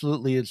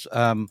absolutely is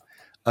a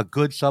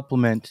good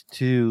supplement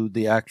to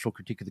the actual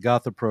Critique of the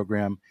Gotha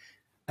program.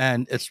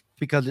 And it's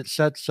because it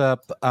sets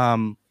up,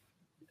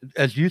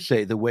 as you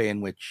say, the way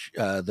in which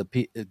the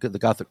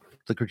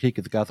Critique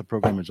of the Gotha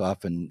program is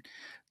often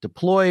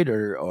deployed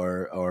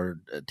or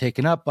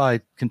taken up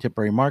by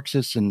contemporary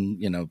Marxists,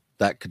 and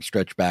that could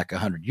stretch back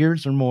 100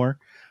 years or more.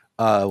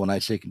 When I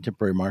say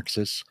contemporary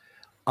Marxists,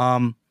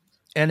 and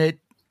it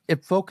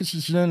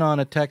focuses in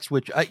on a text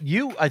which I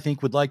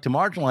think would like to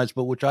marginalize,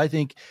 but which I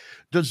think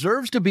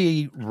deserves to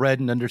be read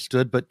and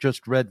understood, but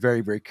just read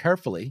very, very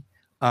carefully.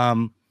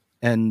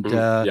 Which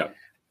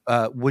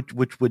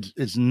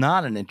is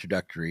not an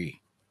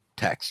introductory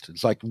text.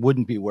 It's like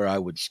wouldn't be where I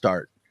would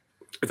start.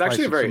 It's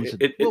actually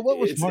what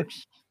was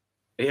Marx?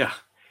 Yeah,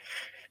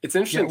 it's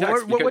interesting.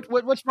 Text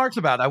what's Marx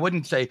about? I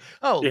wouldn't say,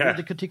 read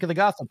the Critique of the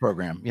Gotha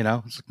program.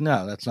 It's like,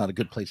 no, that's not a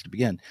good place to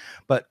begin.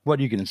 But what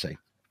are you going to say?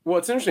 Well,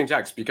 it's an interesting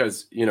text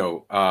because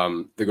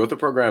the Gotha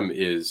program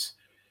is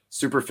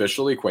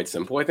superficially quite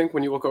simple. I think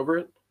when you look over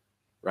it,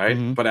 right?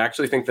 Mm-hmm. But I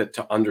actually think that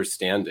to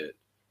understand it,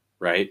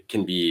 right,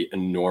 can be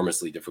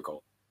enormously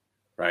difficult,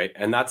 right?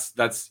 And that's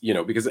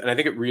because I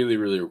think it really,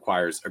 really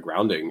requires a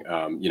grounding,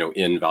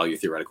 in value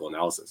theoretical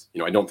analysis.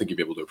 I don't think you'd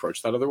be able to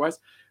approach that otherwise.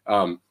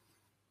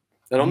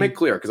 And I'll make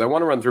clear, because I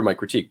want to run through my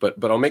critique, but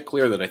I'll make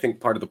clear that I think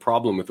part of the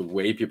problem with the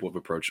way people have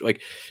approached,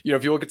 like,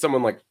 if you look at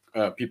someone like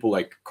people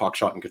like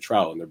Cockshott and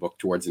Cottrell in their book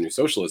Towards a New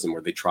Socialism,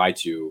 where they try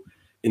to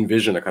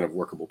envision a kind of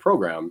workable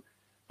program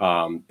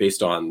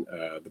based on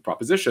the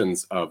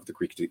propositions of the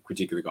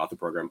Critique of the Gotha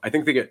program, I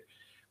think they get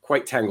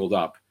quite tangled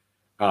up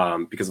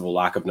because of a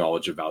lack of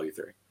knowledge of value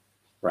theory,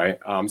 right?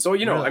 I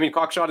mean,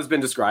 Cockshott has been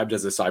described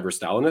as a cyber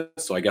Stalinist,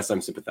 so I guess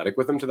I'm sympathetic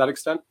with him to that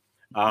extent.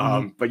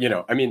 But,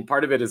 I mean,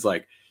 part of it is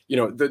like,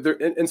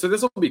 and so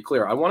this will be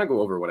clear. I want to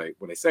go over what I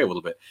say a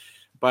little bit,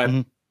 but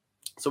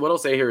so what I'll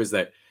say here is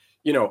that,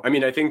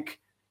 I think,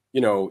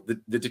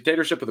 the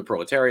dictatorship of the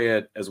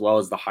proletariat, as well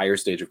as the higher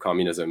stage of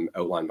communism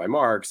outlined by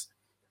Marx,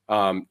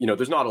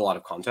 there's not a lot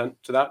of content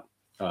to that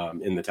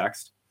in the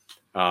text.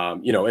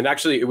 And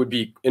actually it would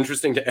be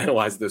interesting to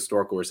analyze the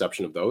historical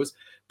reception of those.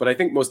 But I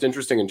think most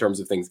interesting in terms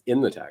of things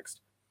in the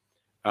text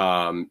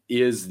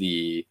is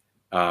the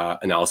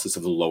analysis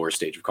of the lower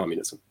stage of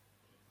communism.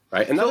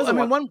 Right. And so,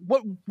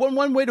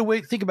 one way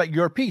to think about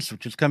your piece,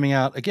 which is coming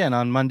out again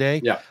on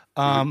Monday,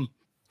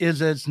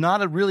 is it's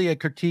not really a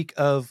critique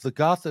of the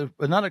Gotha,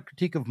 not a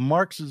critique of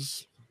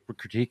Marx's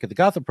critique of the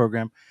Gotha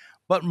program,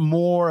 but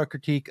more a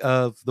critique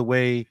of the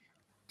way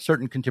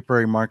certain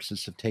contemporary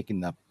Marxists have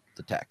taken up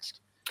the text.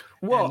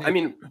 Well,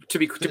 to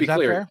be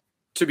clear,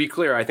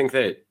 I think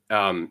that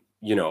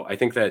I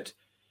think that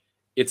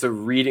it's a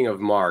reading of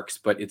Marx,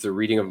 but it's a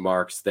reading of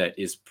Marx that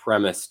is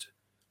premised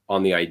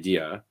on the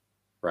idea,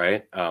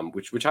 right?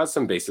 Which has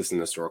some basis in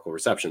the historical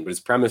reception, but it's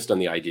premised on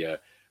the idea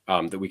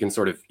that we can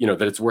sort of,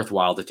 that it's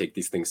worthwhile to take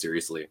these things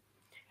seriously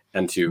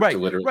and to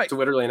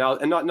literally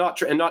and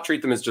not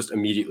treat them as just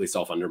immediately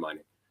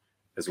self-undermining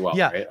as well.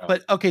 Yeah, right?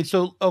 But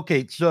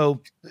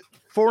so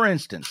for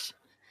instance,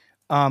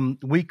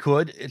 we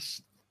could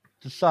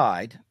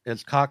decide,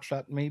 as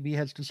Cockshott maybe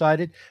has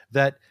decided,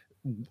 that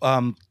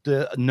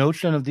the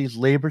notion of these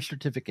labor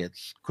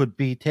certificates could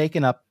be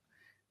taken up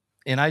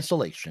in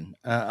isolation,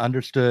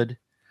 understood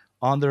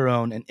on their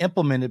own, and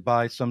implemented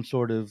by some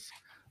sort of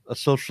a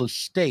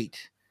socialist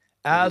state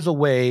as a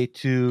way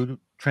to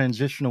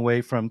transition away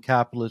from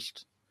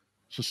capitalist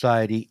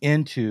society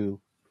into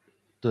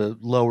the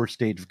lower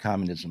stage of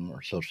communism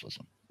or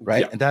socialism,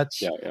 right? Yeah. And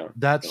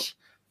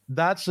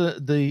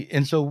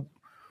and so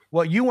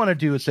what you want to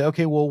do is say,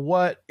 okay, well,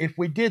 what if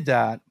we did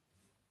that?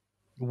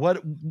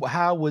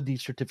 How would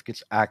these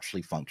certificates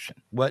actually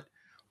function?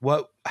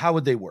 How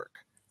would they work?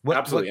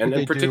 Absolutely,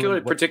 and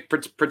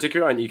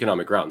particularly on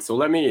economic grounds. So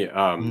let me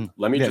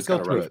just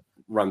kind of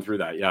run through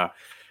that. Yeah.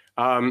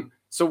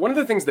 So one of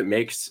the things that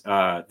makes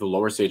the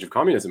lower stage of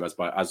communism,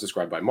 as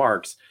described by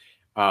Marx,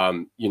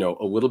 a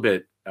little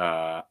bit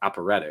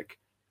apparetic,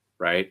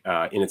 right,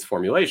 in its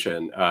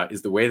formulation,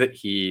 is the way that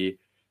he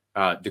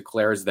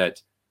declares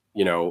that,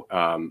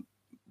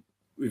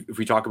 if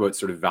we talk about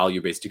sort of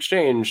value-based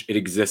exchange, it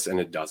exists and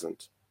it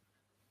doesn't,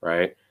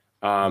 right?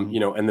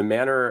 And the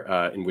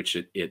manner in which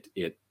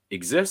it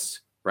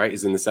exists, right,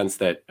 is in the sense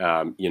that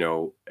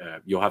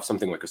you'll have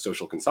something like a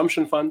social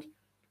consumption fund,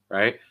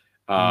 right?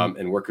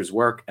 And workers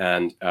work,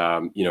 and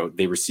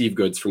they receive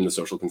goods from the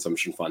social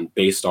consumption fund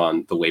based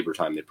on the labor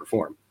time they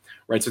perform,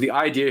 right? So the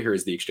idea here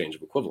is the exchange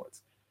of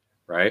equivalents,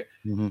 right?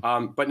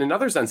 But in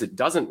another sense, it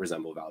doesn't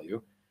resemble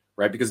value,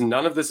 right? Because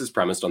none of this is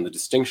premised on the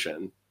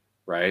distinction,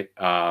 right?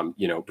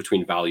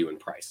 Between value and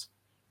price,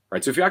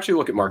 right? So if you actually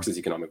look at Marx's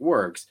economic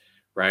works,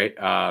 right,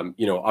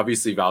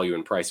 obviously value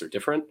and price are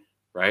different,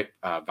 right?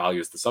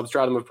 Value is the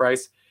substratum of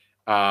price,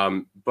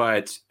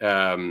 but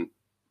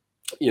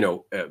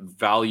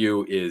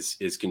value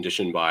is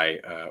conditioned by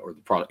or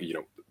the product,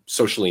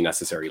 socially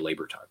necessary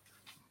labor time,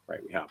 right?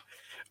 We have.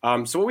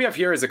 So what we have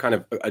here is a kind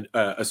of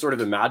a sort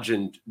of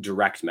imagined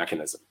direct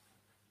mechanism,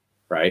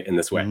 right? In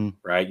this way,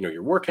 right?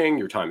 You're working,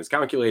 your time is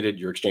calculated,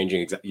 you're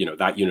exchanging,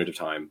 that unit of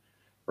time,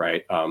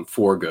 right?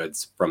 For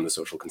goods from the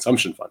social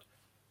consumption fund,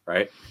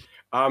 right?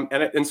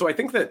 And so I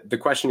think that the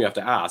question you have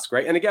to ask,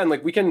 right? And again,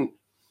 like we can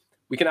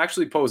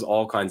actually pose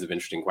all kinds of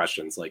interesting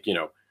questions, like,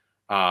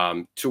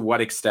 to what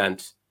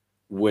extent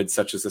would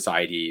such a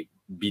society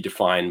be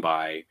defined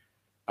by,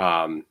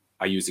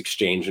 I use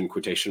exchange in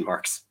quotation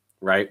marks,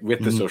 right,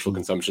 with the social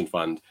consumption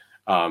fund,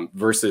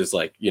 versus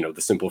like, the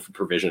simple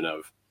provision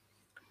of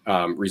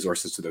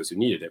resources to those who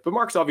needed it. But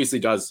Marx obviously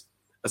does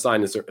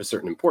assign a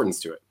certain importance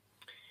to it.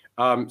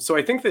 So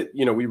I think that,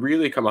 we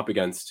really come up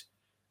against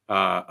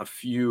a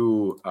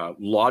few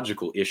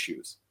logical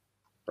issues,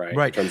 right?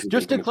 Right.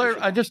 Just to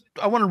clarify,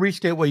 I want to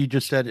restate what you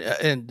just said,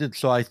 and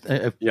so I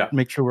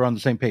make sure we're on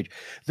the same page.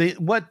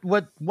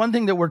 One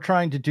thing that we're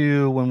trying to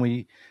do when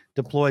we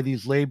deploy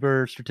these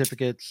labor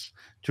certificates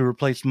to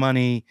replace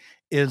money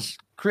is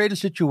create a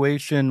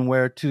situation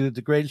where, to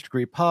the greatest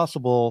degree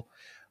possible,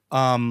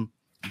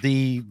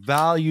 the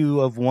value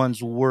of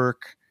one's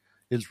work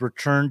is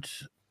returned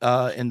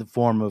in the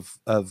form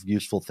of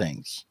useful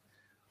things.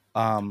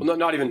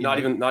 Not even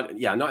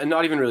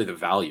really the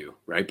value,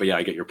 right? But yeah,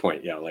 I get your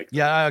point. Yeah,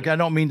 I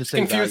don't mean to say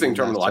confusing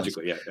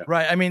terminologically. Yeah,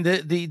 right. I mean,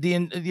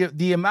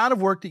 the amount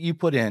of work that you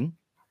put in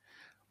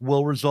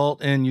will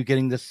result in you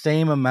getting the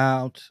same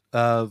amount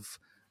of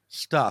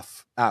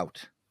stuff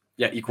out.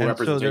 Yeah, equal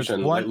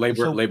representation,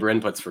 labor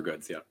inputs for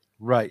goods. Yeah,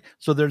 right.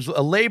 So there's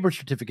a labor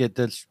certificate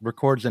that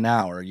records an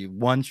hour.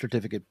 One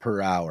certificate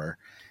per hour,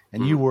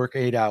 and you work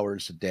 8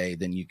 hours a day.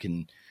 Then you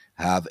can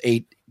have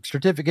 8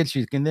 certificates.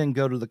 You can then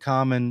go to the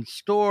common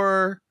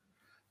store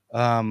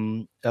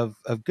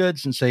of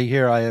goods and say,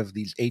 here, I have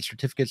these 8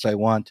 certificates. I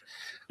want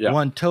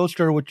one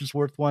toaster, which is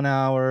worth 1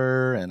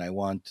 hour, and I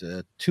want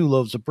 2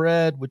 loaves of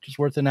bread, which is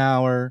worth an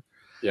hour.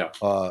 Yeah.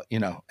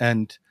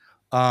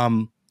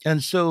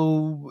 And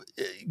so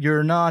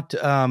you're not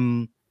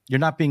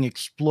being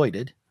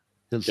exploited,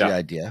 is the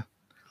idea.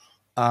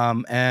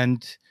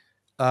 And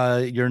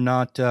you're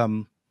not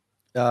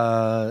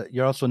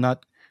you're also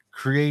not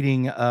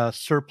creating a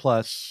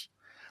surplus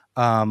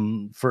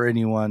for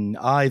anyone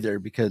either,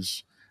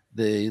 because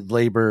the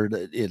labor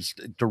is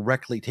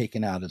directly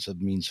taken out as a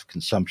means of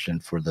consumption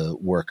for the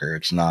worker.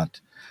 It's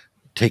not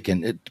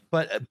taken it,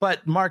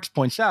 but Marx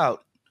points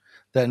out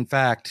that in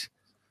fact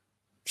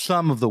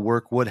some of the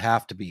work would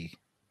have to be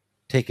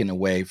taken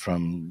away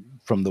from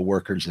the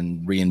workers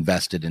and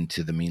reinvested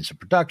into the means of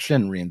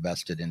production,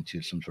 reinvested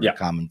into some sort of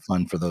common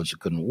fund for those who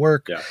couldn't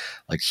work,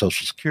 like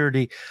Social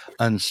Security.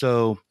 And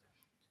so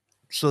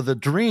the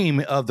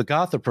dream of the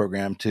Gotha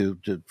program to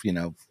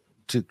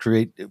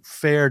create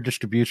fair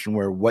distribution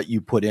where what you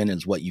put in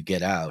is what you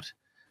get out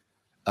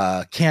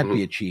can't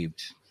be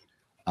achieved.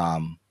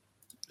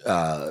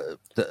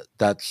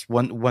 That's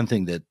one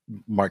thing that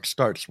Marx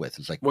starts with.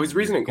 Is like, well, his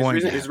reasoning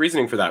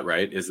for that,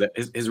 right, is that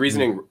his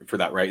reasoning for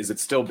that, right, is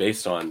it's still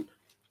based on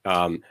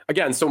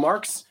again. So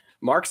Marx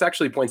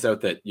actually points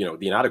out that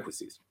the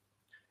inadequacies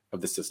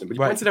of the system, but he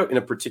points it out in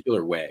a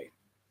particular way,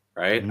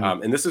 right?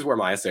 And this is where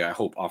my essay, I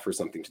hope, offers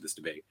something to this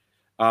debate.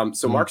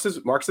 So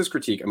Marx's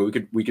critique. I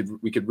mean, we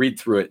could read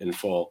through it in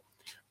full,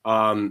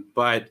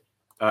 but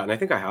and I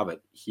think I have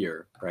it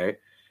here, right?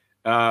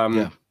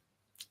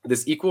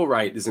 This equal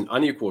right is an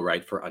unequal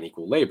right for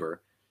unequal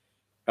labor.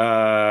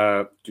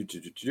 Right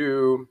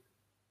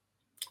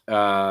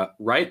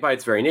by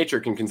its very nature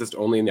can consist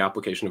only in the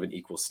application of an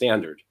equal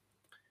standard.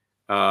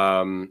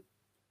 And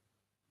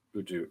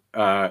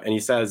he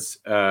says,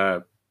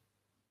 the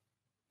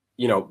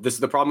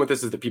problem with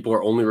this is that people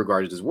are only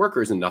regarded as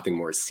workers and nothing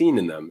more is seen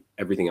in them,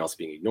 everything else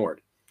being ignored.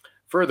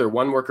 Further,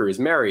 one worker is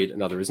married,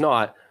 another is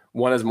not,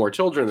 one has more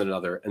children than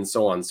another, and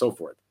so on and so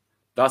forth.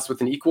 Thus,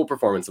 with an equal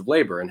performance of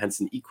labor, and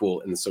hence an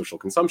equal in the social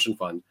consumption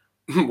fund,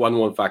 one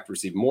will in fact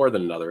receive more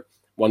than another,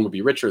 one will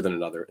be richer than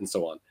another, and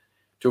so on.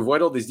 To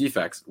avoid all these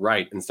defects,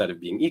 right, instead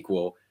of being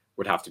equal,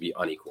 would have to be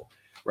unequal,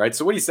 right?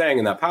 So what he's saying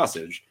in that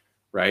passage,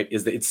 right,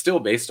 is that it's still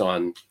based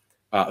on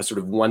a sort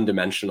of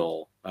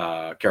one-dimensional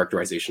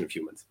characterization of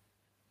humans,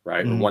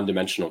 right, or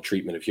one-dimensional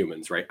treatment of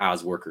humans, right,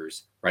 as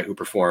workers, right, who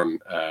perform,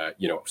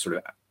 sort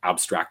of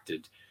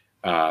abstracted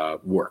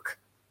work.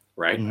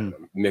 Right,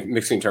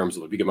 mixing terms a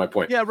little. You get my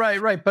point. Yeah,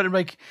 right. But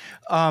like,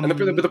 and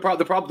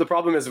the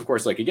problem is, of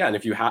course, like again,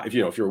 if you're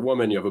a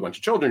woman, you have a bunch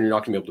of children, you're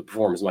not going to be able to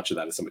perform as much of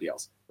that as somebody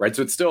else, right?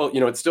 So it still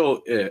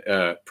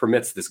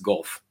permits this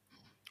gulf.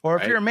 Or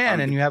if you're a man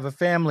and you have a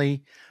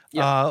family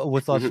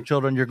with lots of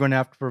children, you're going to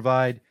have to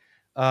provide.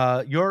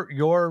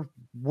 Your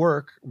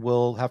work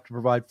will have to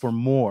provide for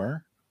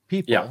more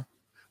people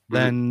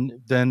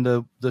than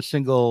the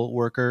single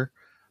worker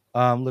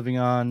living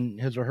on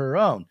his or her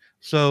own.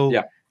 So.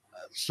 Yeah.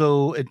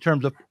 So in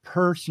terms of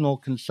personal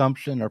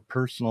consumption or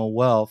personal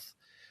wealth,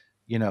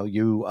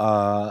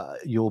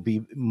 you'll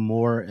be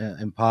more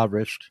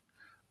impoverished,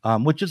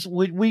 which is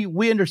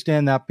we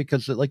understand that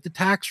because like the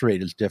tax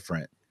rate is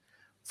different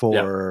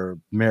for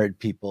married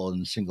people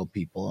and single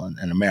people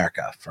in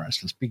America, for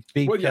instance.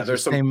 There's the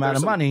same amount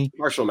of money,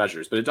 partial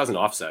measures, but it doesn't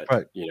offset.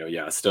 Right.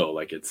 Still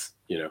like it's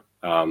in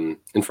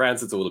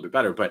France it's a little bit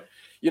better, but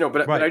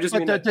I just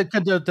mean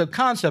the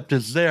concept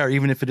is there,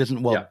 even if it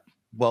isn't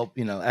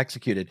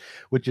executed,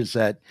 which is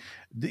that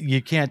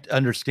you can't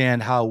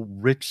understand how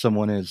rich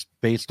someone is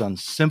based on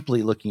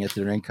simply looking at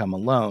their income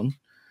alone.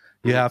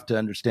 You have to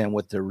understand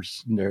what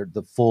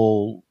the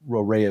full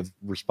array of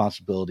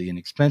responsibility and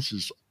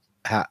expenses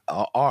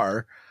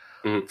are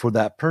for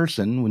that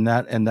person.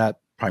 That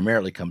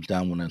primarily comes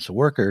down when it's a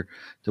worker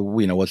to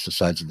what's the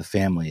size of the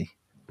family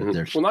that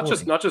they're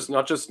supporting.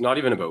 not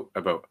even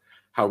about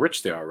how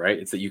rich they are, right?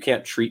 It's that you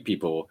can't treat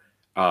people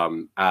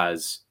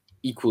as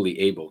equally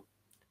able.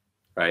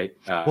 Right.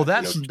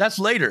 That's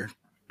later,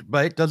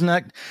 right? Doesn't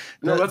that?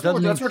 No, that's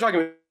what we're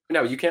talking about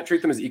now. You can't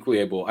treat them as equally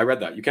able. I read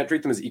that. You can't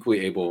treat them as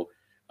equally able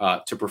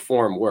to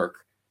perform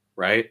work,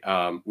 right?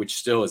 Which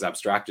still is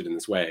abstracted in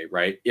this way,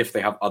 right? If they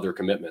have other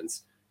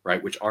commitments,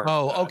 right? Which aren't.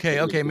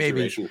 Okay,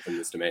 maybe within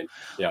this domain.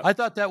 Yeah. I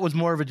thought that was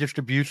more of a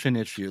distribution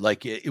issue,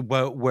 like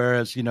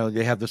whereas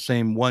they have the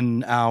same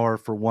 1 hour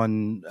for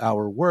 1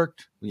 hour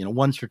worked,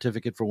 one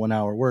certificate for 1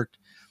 hour worked.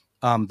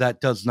 That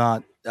does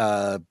not.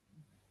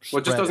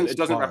 Well,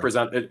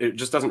 it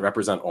just doesn't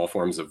represent all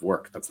forms of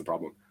work. That's the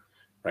problem,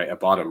 right?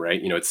 At bottom,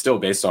 right? It's still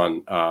based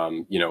on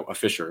a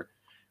fissure,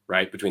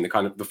 right, between the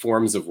kind of the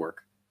forms of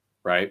work,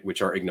 right,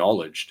 which are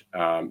acknowledged,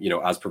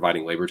 as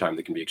providing labor time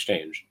that can be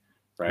exchanged,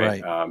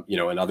 right?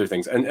 And other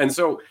things. And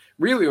so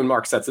really when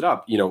Marx sets it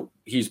up,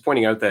 he's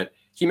pointing out that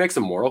he makes a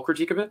moral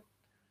critique of it,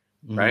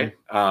 right?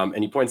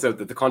 And he points out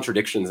that the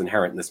contradictions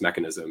inherent in this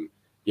mechanism,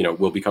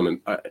 will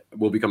become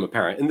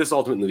apparent. And this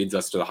ultimately leads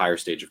us to the higher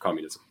stage of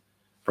communism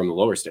from the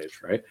lower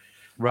stage, right?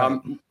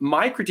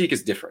 My critique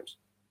is different,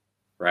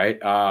 right?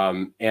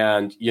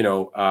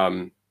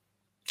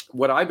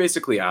 What I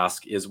basically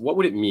ask is, what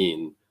would it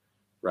mean,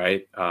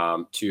 right,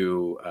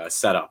 to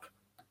set up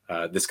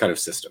this kind of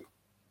system,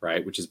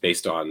 right, which is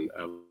based on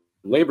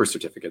labor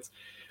certificates,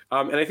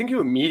 And I think you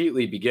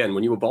immediately begin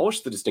when you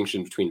abolish the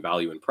distinction between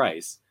value and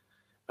price,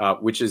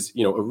 which is,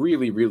 you know, a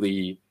really,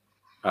 really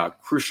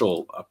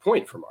crucial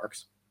point for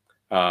Marx.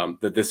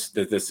 That this,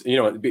 you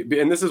know,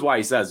 and this is why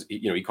he says,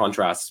 you know, he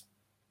contrasts.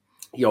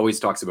 He always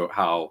talks about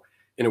how,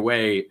 in a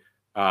way,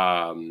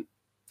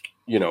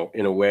 you know,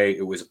 in a way,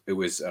 it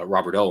was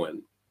Robert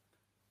Owen,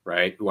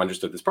 right, who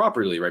understood this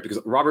properly, right? Because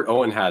Robert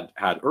Owen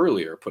had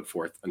earlier put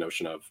forth a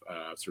notion of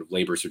sort of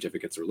labor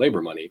certificates or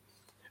labor money.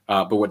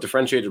 But what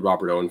differentiated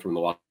Robert Owen from a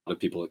lot of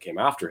people that came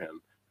after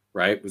him,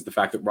 right, was the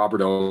fact that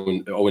Robert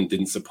Owen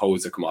didn't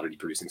suppose a commodity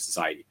producing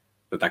society,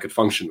 that could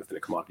function within a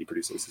commodity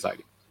producing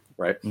society,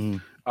 right?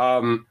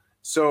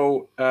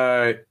 So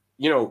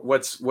you know,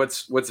 what's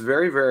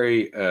very,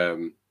 very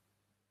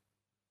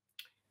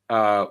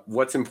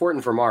what's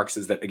important for Marx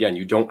is that, again,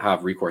 you don't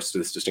have recourse to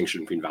this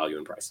distinction between value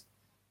and price,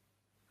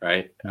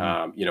 right?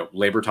 You know,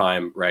 labor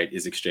time, right,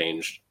 is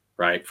exchanged,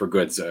 right, for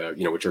goods,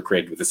 you know, which are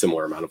created with a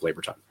similar amount of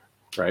labor time,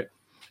 right?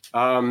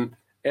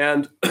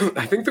 And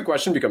I think the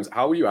question becomes,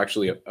 how will you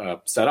actually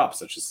set up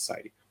such a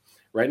society,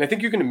 right? And I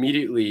think you can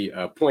immediately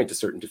point to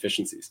certain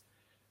deficiencies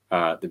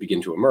that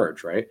begin to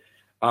emerge, right?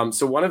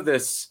 So one of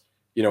this,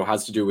 you know,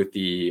 has to do with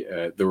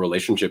the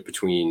relationship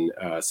between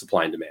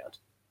supply and demand,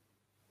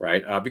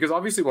 right? Because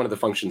obviously one of the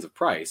functions of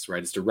price,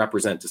 right, is to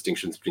represent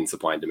distinctions between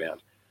supply and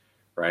demand,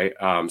 right?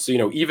 So, you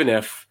know, even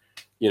if,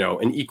 you know,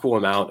 an equal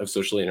amount of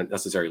socially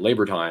necessary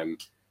labor time,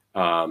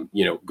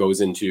 you know,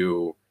 goes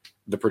into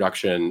the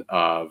production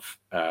of,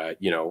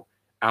 you know,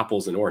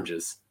 apples and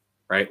oranges,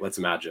 right? Let's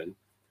imagine,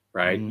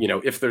 right? You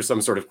know, if there's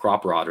some sort of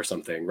crop rot or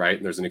something, right,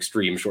 and there's an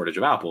extreme shortage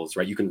of apples,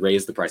 right, you can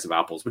raise the price of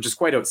apples, which is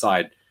quite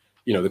outside,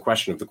 you know, the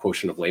question of the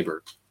quotient of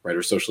labor, right,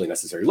 or socially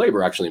necessary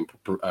labor actually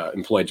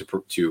employed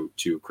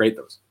to create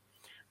those,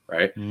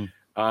 right?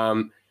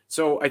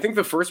 So I think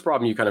the first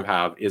problem you kind of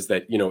have is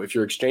that, you know, if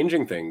you're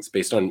exchanging things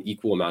based on an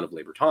equal amount of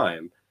labor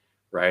time,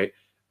 right,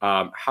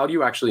 how do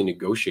you actually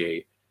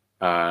negotiate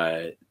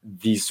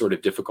these sort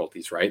of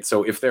difficulties, right?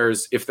 So if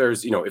there's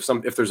you know,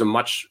 if there's a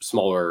much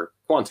smaller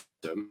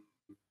quantum,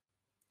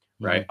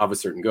 right, of a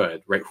certain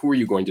good, right, who are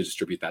you going to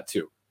distribute that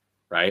to,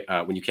 right?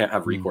 When you can't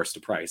have recourse to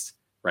price,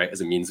 right,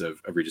 as a means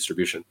of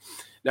redistribution.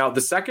 Now,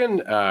 the second,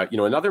 you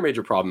know, another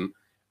major problem,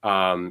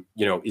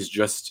 you know, is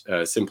just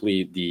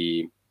simply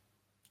the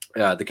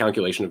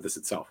calculation of this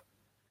itself,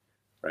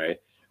 right?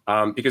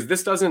 Because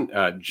this doesn't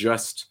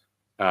just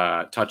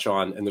touch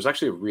on, and there's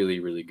actually a really,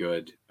 really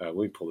good, let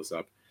me pull this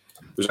up.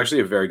 There's actually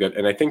a very good,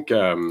 and I think,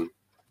 1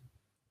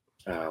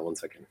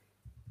 second.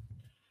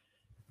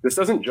 This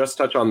doesn't just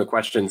touch on the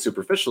question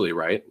superficially,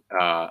 right,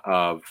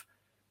 of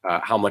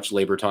how much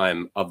labor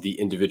time of the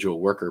individual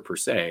worker per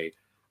se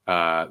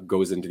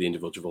goes into the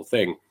individual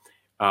thing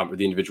or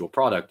the individual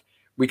product.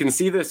 We can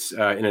see this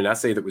in an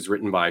essay that was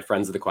written by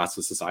Friends of the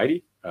Classless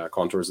Society,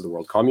 Contours of the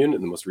World Commune,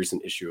 in the most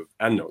recent issue of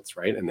Endnotes,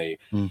 right? And they,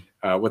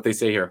 what they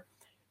say here,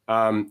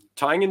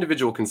 tying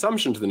individual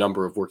consumption to the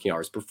number of working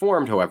hours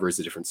performed, however, is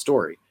a different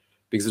story,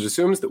 because it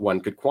assumes that one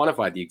could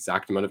quantify the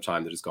exact amount of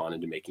time that has gone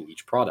into making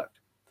each product.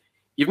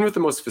 Even with the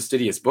most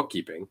fastidious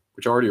bookkeeping,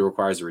 which already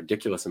requires a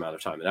ridiculous amount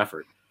of time and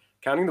effort,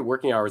 counting the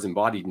working hours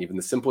embodied in even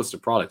the simplest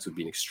of products would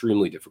be an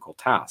extremely difficult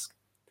task.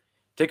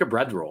 Take a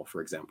bread roll,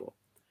 for example.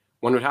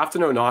 One would have to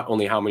know not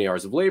only how many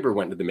hours of labor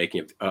went into the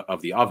making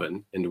of the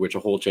oven, into which a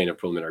whole chain of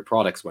preliminary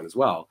products went as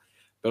well,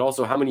 but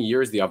also how many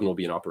years the oven will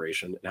be in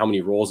operation and how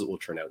many rolls it will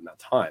churn out in that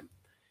time.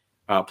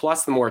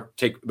 Plus, the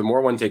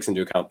more one takes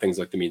into account things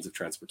like the means of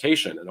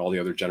transportation and all the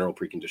other general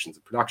preconditions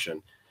of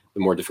production,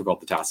 the more difficult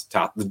the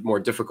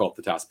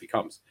task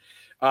becomes.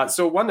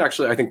 So one,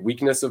 actually, I think,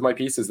 weakness of my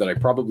piece is that I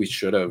probably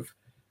should have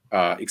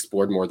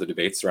explored more of the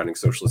debates surrounding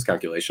socialist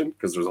calculation,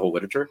 because there's a whole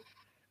literature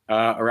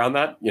around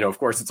that. You know, of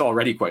course, it's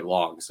already quite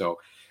long. So,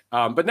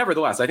 but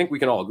nevertheless, I think we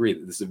can all agree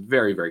that this is a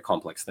very, very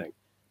complex thing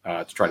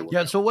to try to work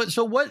out. So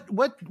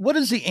what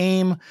is the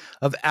aim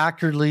of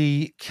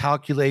accurately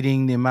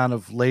calculating the amount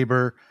of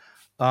labor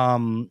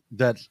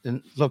that's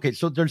located?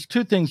 So there's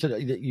two things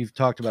that you've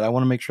talked about. I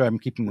want to make sure I'm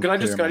keeping them. Can I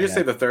just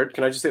say the third?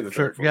 Can I just say the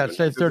third? Sure. Yeah,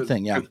 say the third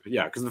thing. Yeah.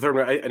 Yeah, because the third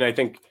one, and I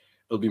think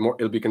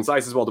it'll be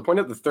concise as well. To point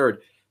out the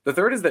third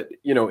is that,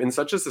 you know, in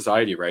such a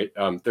society, right,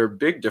 there are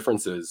big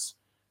differences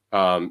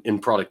in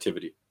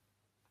productivity,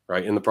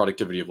 right, in the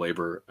productivity of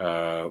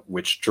labor,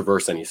 which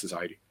traverse any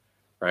society,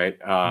 right?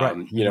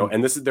 You know,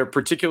 and they're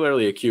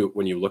particularly acute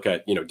when you look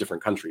at, you know,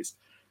 different countries,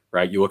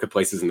 right? You look at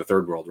places in the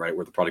third world, right,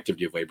 where the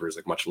productivity of labor is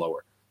like much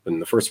lower than in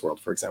the first world,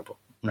 for example,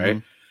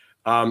 right?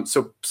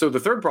 So the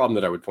third problem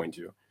that I would point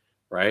to,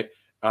 right,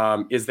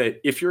 is that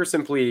if you're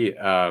simply,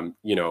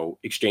 you know,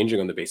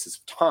 exchanging on the basis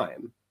of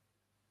time,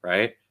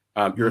 right,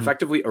 you're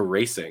effectively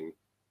erasing,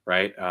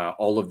 right,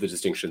 all of the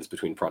distinctions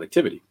between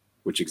productivity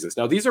which exist.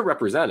 Now, these are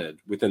represented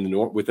within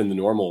the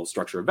normal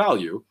structure of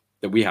value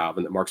that we have,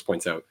 and that Marx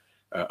points out,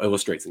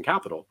 illustrates in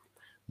Capital,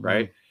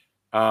 right?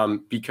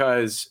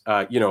 Because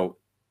you know,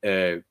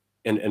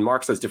 and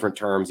Marx has different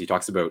terms. He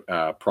talks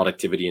about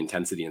productivity,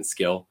 intensity, and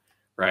skill,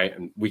 right?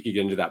 And we could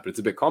get into that, but it's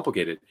a bit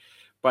complicated.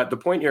 But the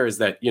point here is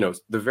that, you know,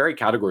 the very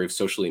category of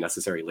socially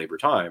necessary labor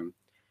time,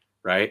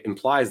 right,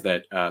 implies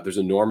that there's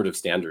a normative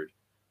standard,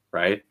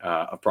 right,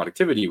 of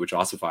productivity which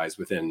ossifies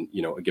within,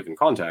 a given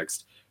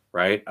context,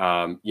 right,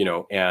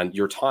 and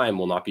your time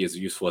will not be as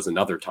useful as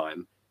another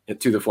time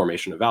to the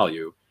formation of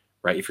value,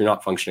 right, if you're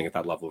not functioning at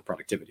that level of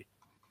productivity,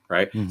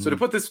 right. So to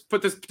put this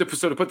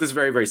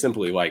very, very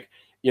simply, like,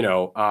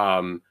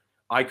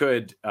 I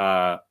could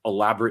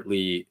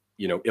elaborately,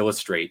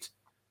 illustrate,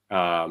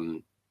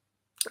 and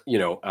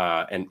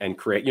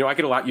create, I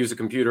could use a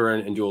computer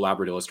and do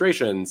elaborate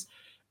illustrations,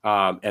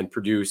 and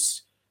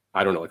produce,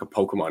 I don't know, like a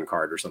Pokemon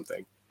card or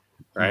something,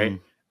 right?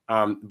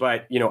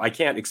 But, I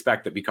can't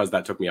expect that because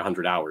that took me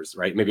 100 hours,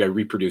 right? Maybe I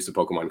reproduce a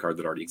Pokemon card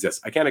that already exists.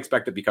 I can't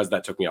expect that because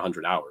that took me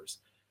 100 hours,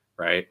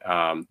 right?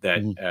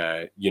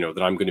 That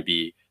I'm going to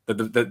be, that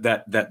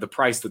the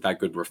price that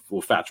good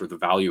will fetch, or the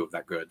value of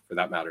that good, for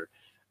that matter,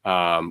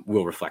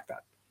 will reflect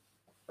that,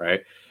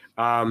 right?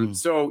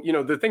 So,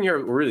 the thing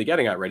here we're really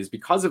getting at, right, is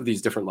because of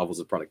these different levels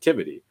of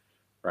productivity,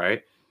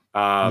 right?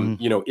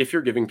 If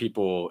you're giving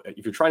people,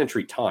 if you're trying to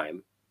treat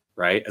time,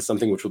 right, as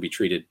something which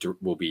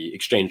will be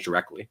exchanged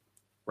directly,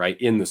 right,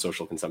 in the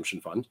social consumption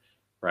fund,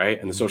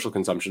 right, and the social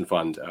consumption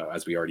fund,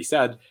 as we already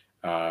said,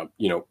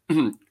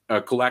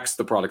 collects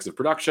the products of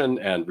production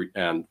and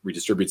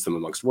redistributes them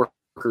amongst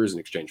workers in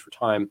exchange for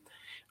time.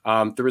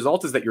 The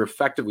result is that you're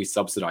effectively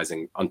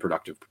subsidizing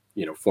unproductive,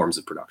 forms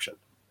of production,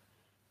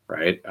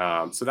 right?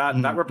 So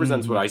that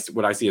represents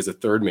what I see as a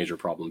third major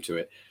problem to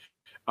it.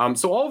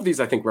 So all of these,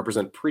 I think,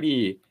 represent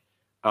pretty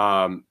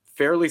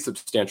fairly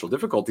substantial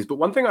difficulties. But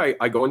one thing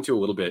I go into a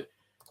little bit.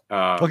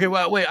 Okay,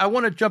 well, wait, I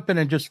want to jump in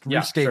and just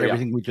restate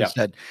everything we just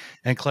said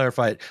and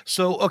clarify it.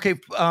 So, okay,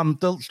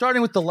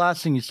 starting with the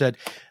last thing you said,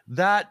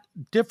 that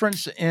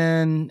difference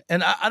in,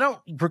 and I don't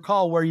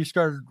recall where you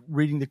started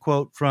reading the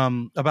quote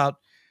from about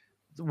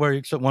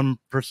where one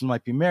person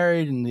might be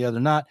married and the other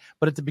not.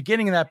 But at the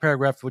beginning of that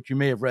paragraph, which you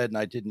may have read and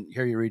I didn't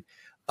hear you read,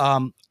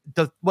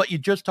 what you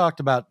just talked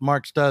about,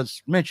 Marx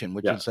does mention,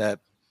 which is that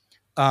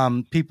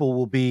people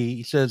will be,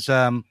 he says,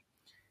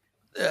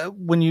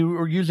 when you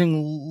are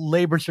using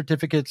labor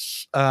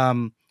certificates,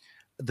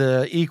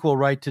 the equal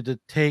right to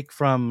take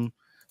from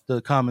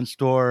the common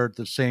store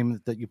the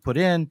same that you put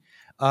in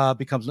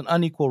becomes an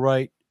unequal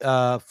right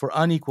for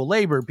unequal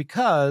labor,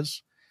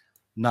 because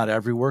not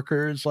every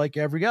worker is like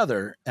every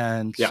other,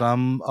 and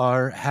some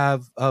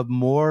have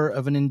more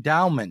of an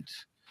endowment,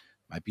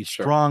 might be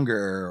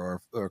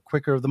stronger or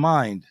quicker of the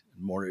mind,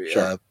 more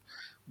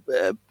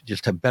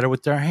just have better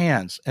with their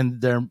hands, and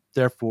they're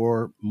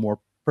therefore more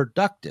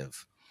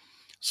productive.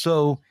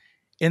 So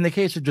in the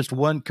case of just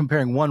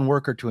comparing one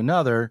worker to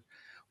another,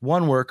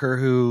 one worker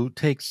who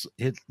takes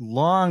it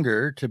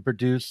longer to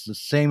produce the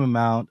same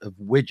amount of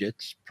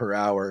widgets per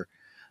hour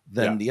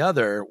than the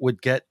other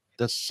would get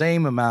the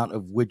same amount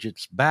of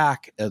widgets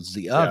back as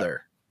the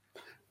other.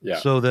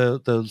 So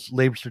those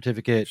labor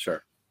certificate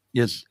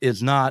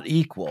is not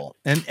equal.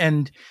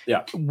 And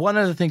one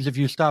of the things, if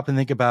you stop and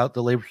think about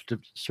the labor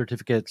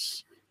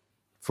certificates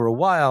for a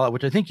while,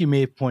 which I think you may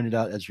have pointed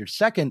out as your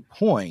second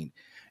point,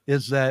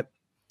 is that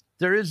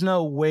there is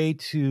no way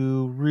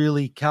to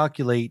really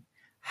calculate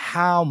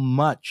how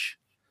much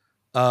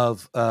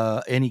of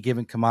any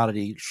given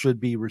commodity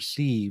should be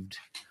received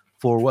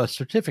for a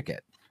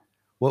certificate.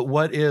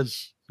 What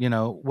is,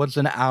 what's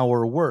an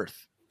hour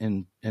worth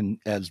in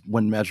as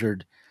when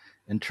measured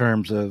in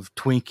terms of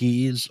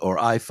Twinkies or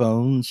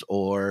iPhones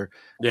or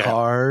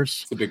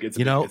cars?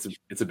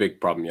 It's a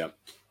big problem. Yeah.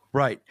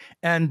 Right.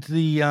 And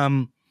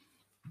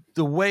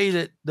the way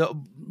that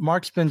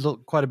Marx spends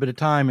quite a bit of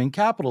time in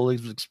Capital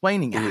is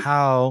explaining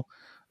how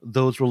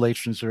those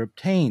relations are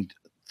obtained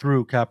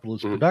through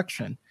capitalist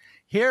production.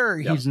 Here,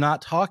 he's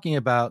not talking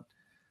about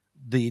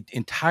the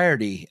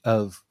entirety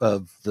of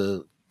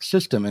the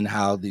system and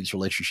how these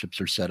relationships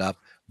are set up,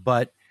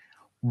 but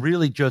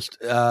really just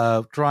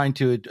trying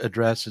to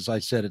address, as I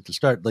said at the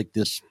start, like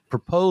this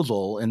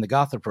proposal in the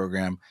Gotha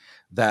program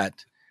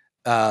that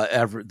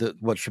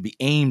what should be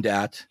aimed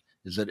at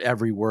is that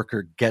every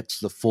worker gets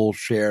the full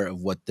share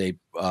of what they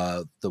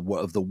of the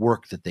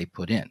work that they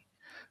put in,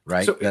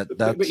 right? So,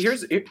 but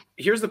here's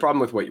the problem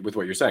with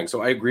what you're saying.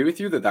 So I agree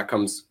with you that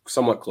comes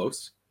somewhat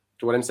close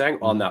to what I'm saying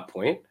on that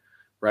point,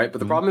 right? But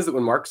the problem is that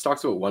when Marx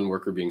talks about one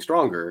worker being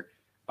stronger,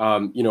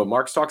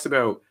 Marx talks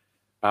about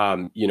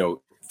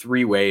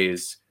three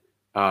ways,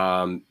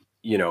 in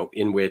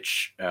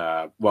which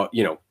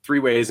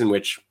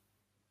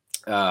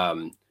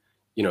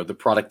the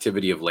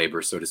productivity of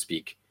labor, so to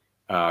speak,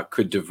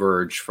 could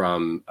diverge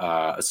from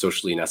a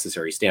socially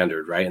necessary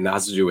standard, right? And that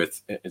has to do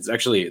with, it's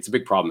a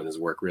big problem in his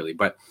work, really,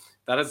 but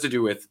that has to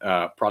do with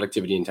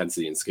productivity,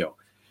 intensity, and skill,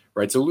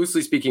 right? So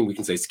loosely speaking, we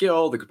can say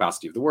skill, the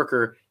capacity of the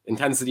worker,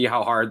 intensity,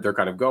 how hard they're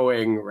kind of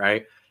going,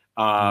 right?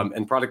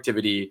 And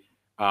productivity,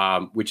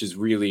 which is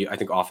really, I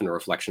think, often a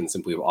reflection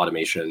simply of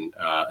automation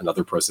and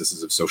other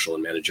processes of social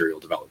and managerial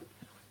development,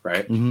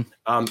 right?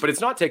 But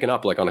it's not taken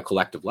up like on a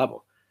collective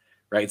level.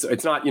 Right. So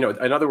it's not,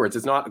 in other words,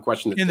 it's not a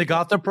question that in the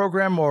Gotha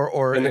program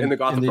or in the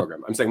Gotha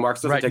program. I'm saying Marx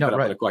doesn't take that up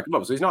on a collective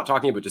level. So he's not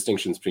talking about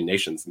distinctions between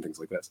nations and things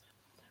like this.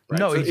 Right?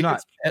 No, so he's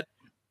not.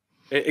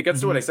 it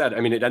gets to what I said. I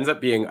mean, it ends up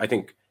being, I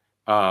think,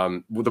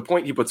 well, the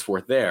point he puts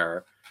forth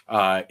there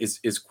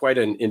is quite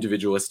an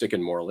individualistic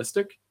and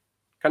moralistic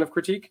kind of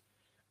critique.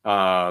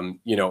 And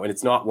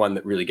it's not one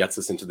that really gets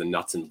us into the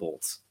nuts and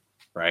bolts,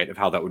 right, of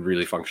how that would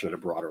really function at a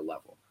broader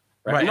level.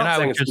 Right. I'm not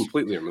saying it's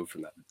completely removed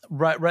from that.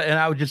 Right. And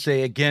I would just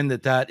say again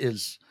that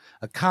is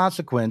a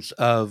consequence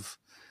of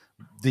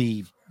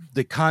the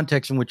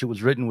context in which it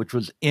was written, which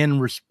was in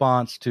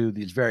response to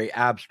these very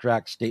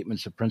abstract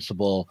statements of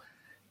principle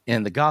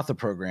in the Gotha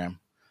program,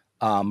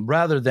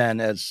 rather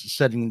than as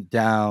setting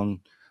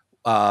down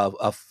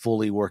a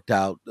fully worked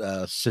out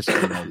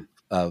system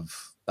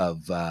of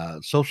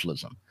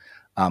socialism.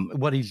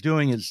 What he's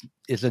doing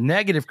is a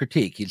negative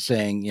critique. He's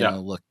saying,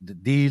 look,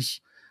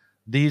 these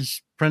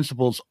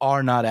principles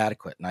are not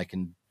adequate, and I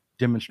can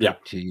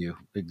demonstrate to you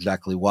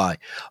exactly why.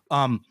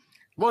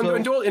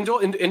 Indulge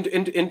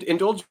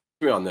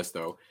me on this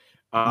though.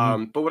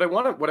 But what I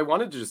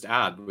wanted to just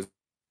add was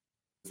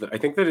that I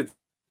think that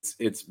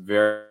it's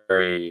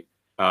very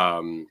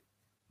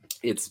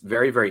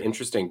very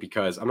interesting,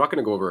 because I'm not going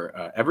to go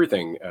over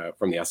everything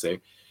from the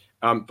essay,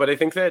 but I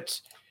think that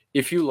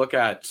if you look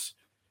at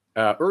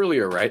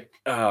earlier, right,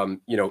 in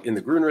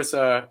the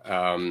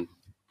Grundrisse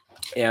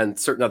and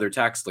certain other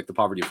texts like the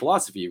Poverty of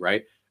Philosophy,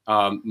 right,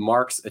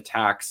 Marx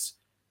attacks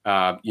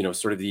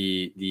sort of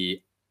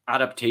the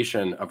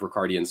adaptation of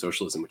Ricardian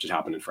socialism, which had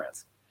happened in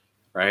France,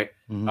 right?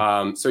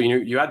 So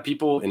you had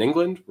people in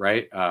England,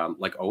 right,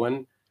 like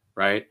Owen,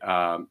 right,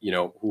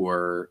 who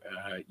were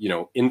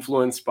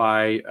influenced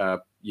by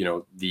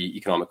the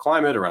economic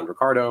climate around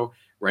Ricardo,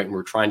 right, and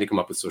we're trying to come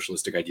up with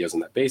socialistic ideas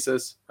on that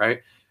basis,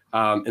 right?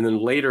 And then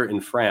later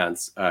in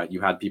France, you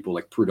had people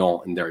like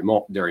Proudhon and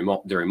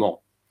Dérimont,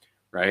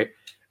 right,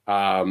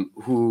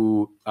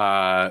 who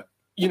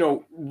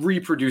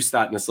reproduced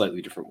that in a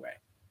slightly different way,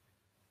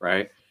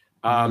 right?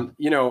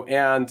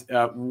 And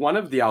one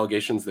of the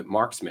allegations that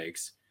Marx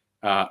makes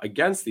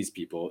against these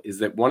people is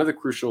that one of the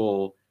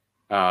crucial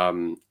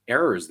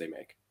errors they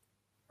make,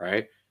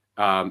 right,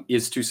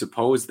 is to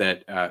suppose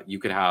that you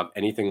could have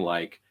anything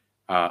like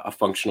a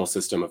functional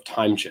system of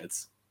time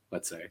chits,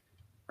 let's say,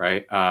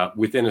 right,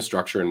 within a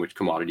structure in which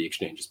commodity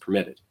exchange is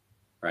permitted,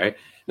 right?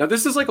 Now,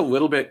 this is like a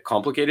little bit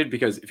complicated,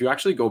 because if you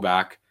actually go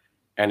back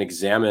and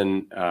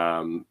examine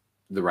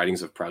the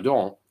writings of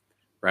Proudhon,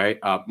 right,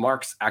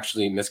 Marx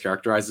actually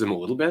mischaracterizes him a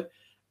little bit,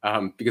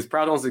 because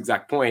Proudhon's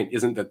exact point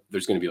isn't that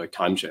there's going to be like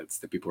time chits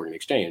that people are going to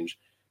exchange,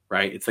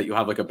 right? It's that you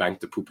have like a banque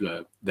de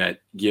peuple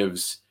that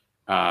gives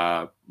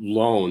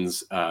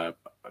loans,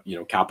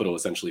 capital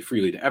essentially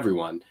freely to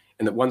everyone.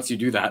 And that once you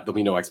do that, there'll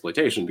be no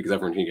exploitation because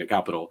everyone can get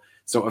capital.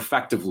 So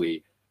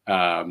effectively,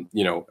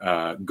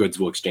 goods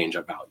will exchange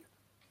at value,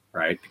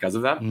 right? Because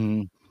of that.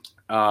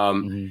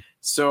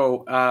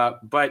 So,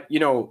 but,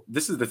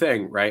 this is the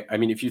thing, right? I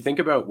mean, if you think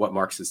about what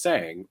Marx is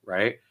saying,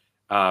 right,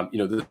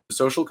 the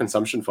social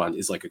consumption fund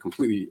is like a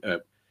completely,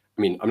 I'm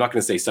not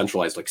going to say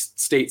centralized, like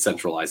state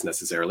centralized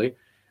necessarily,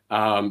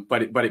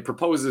 but it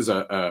proposes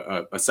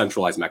a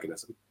centralized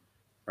mechanism,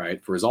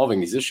 right, for resolving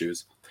these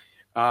issues.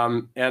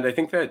 And I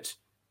think that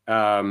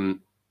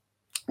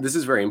this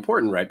is very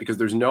important, right, because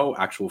there's no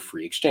actual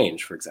free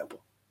exchange, for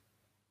example,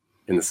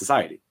 in the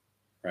society.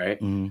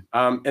 Right. And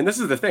this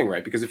is the thing,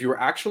 right? Because if you were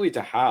actually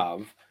to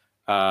have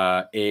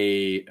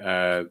a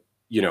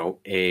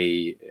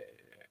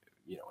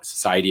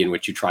society in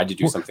which you tried to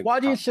do something. Why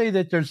do you say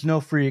that there's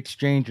no free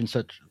exchange in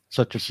such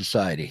a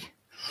society?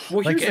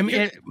 Well,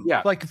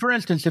 like for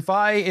instance, if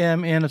I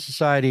am in a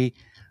society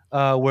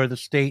where the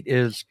state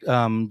is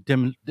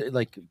divvying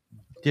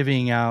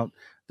out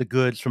the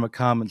goods from a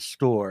common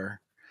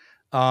store,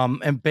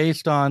 and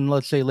based on,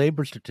 let's say,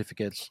 labor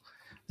certificates,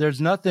 there's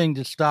nothing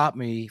to stop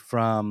me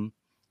from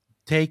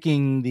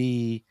taking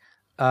the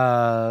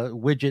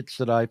widgets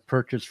that I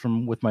purchased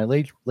with my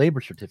labor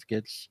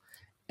certificates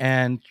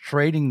and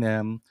trading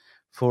them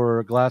for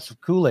a glass of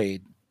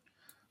Kool-Aid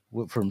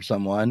from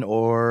someone,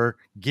 or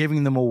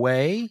giving them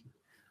away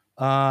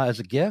as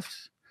a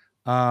gift,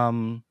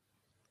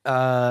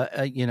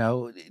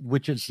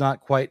 which is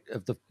not quite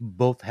of the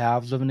both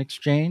halves of an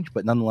exchange,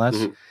 but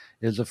nonetheless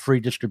is a free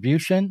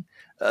distribution.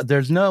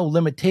 There's no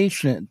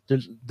limitation.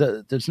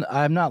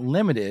 I'm not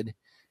limited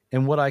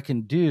in what I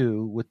can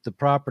do with the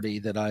property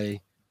that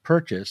I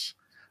purchase.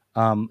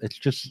 It's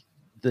just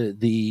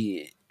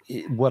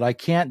what I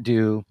can't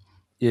do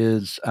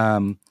is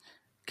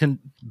can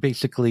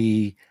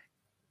basically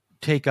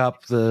take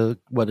up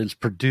what is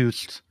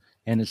produced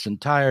in its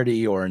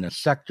entirety, or in a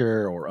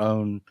sector, or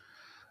own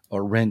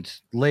or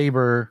rent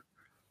labor,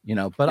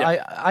 but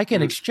I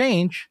can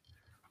exchange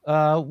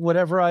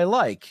whatever I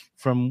like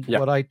from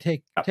what I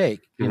take,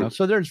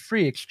 so there's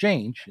free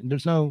exchange, and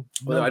there's no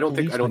I don't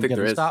think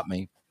there is. Stop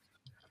me.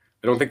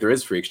 I don't think there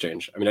is free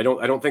exchange. I mean, I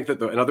don't think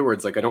that in other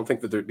words, like, I don't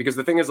think that there, because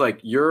the thing is, like,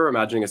 you're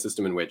imagining a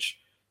system in which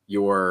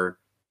you're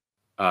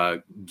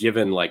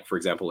given, like, for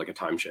example, like a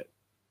time chit,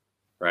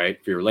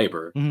 right, for your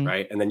labor,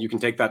 right? And then you can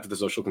take that to the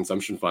social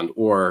consumption fund,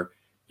 or,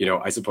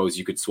 I suppose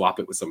you could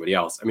swap it with somebody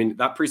else. I mean,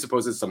 that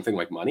presupposes something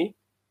like money,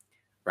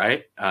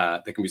 right?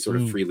 That can be sort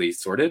of freely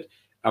sorted.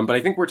 But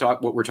I think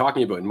what we're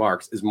talking about in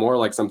Marx is more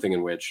like something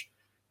in which,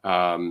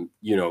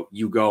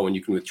 you go and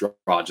you can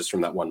withdraw just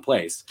from that one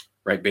place,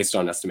 right, based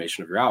on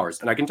estimation of your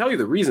hours. And I can tell you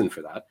the reason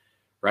for that,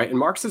 right? And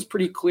Marx is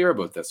pretty clear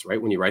about this,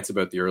 right, when he writes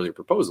about the earlier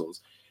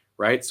proposals,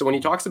 right? So when he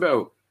talks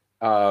about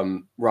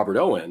Robert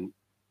Owen,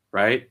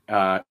 right,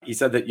 he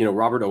said that,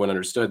 Robert Owen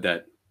understood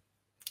that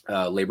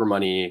labor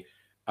money,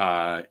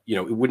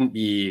 it wouldn't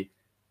be,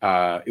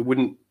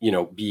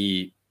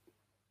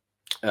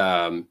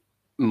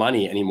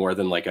 money any more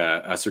than like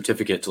a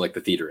certificate to like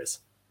the theater is,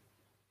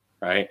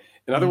 right?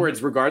 In other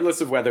words, regardless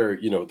of whether,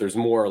 there's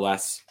more or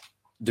less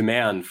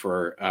demand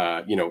for,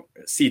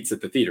 seats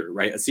at the theater,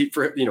 right?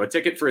 A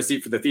ticket for a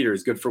seat for the theater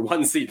is good for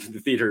one seat for the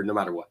theater, no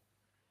matter what,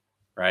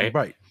 right?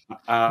 Right.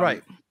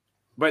 Right.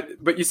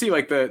 But you see,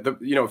 like the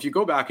if you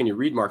go back and you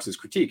read Marx's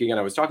critique, again,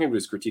 I was talking about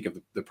his critique of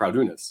the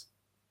Proudhonists,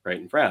 right,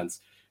 in France.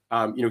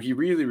 He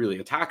really, really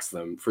attacks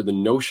them for the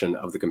notion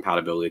of the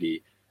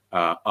compatibility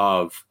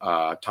of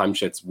time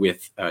chits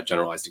with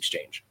generalized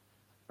exchange,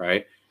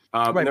 right?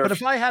 Right, but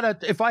if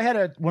I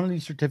had one of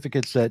these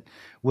certificates that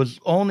was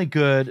only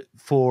good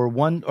for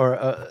one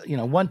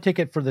one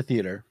ticket for the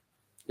theater,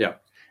 yeah,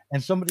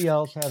 and somebody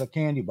else had a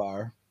candy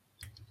bar,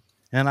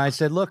 and I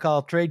said, "Look,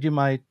 I'll trade you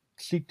my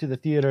seat to the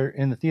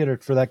theater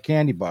for that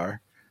candy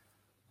bar,"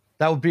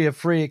 that would be a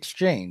free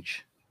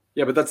exchange.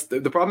 Yeah, but that's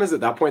the problem. Is at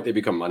that point they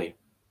become money,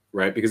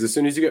 right? Because as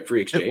soon as you get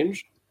free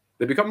exchange,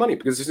 they become money.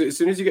 Because as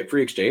soon as you get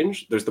free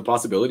exchange, there's the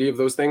possibility of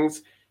those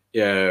things,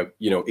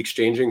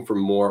 exchanging for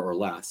more or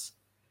less.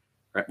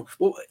 Right.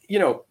 Well,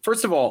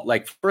 first of all,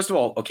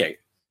 okay,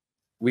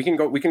 we can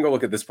go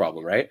look at this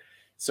problem, right?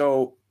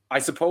 So I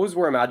suppose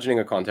we're imagining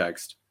a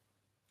context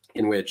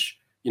in which,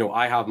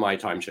 I have my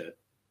time chit,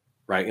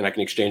 right? And I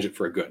can exchange it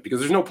for a good, because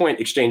there's no point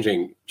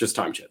exchanging just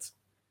time chits,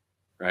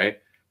 right?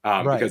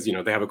 Right. Because,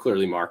 they have a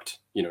clearly marked,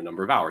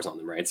 number of hours on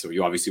them, right? So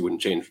you obviously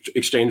wouldn't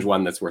exchange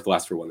one that's worth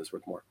less for one that's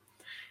worth more.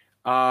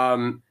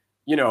 But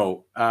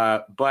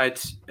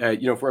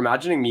if we're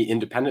imagining me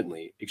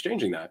independently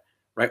exchanging that,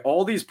 right,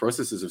 all these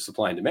processes of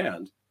supply and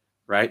demand,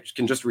 right,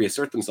 can just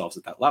reassert themselves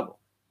at that level,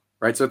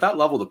 right? So at that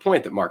level, the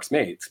point that Marx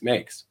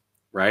makes,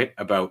 right,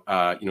 about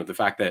the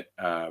fact that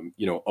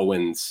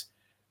Owen's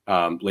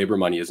labor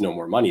money is no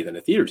more money than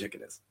a theater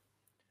ticket is,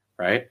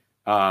 right?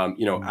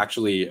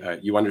 Actually,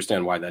 you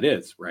understand why that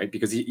is, right?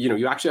 Because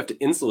you actually have to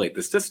insulate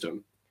the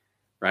system,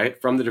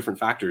 right, from the different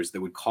factors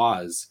that would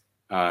cause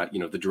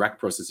the direct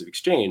process of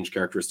exchange,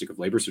 characteristic of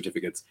labor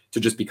certificates, to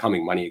just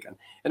becoming money again.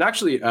 And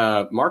actually,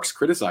 Marx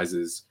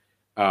criticizes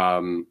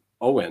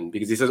Owen,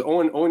 because he says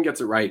Owen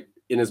gets it right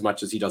in as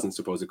much as he doesn't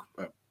suppose a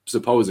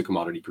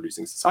commodity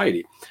producing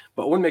society.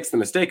 But Owen makes the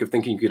mistake of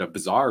thinking you could have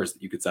bazaars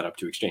that you could set up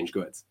to exchange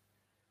goods,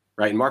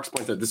 right? And Marx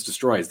points out this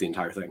destroys the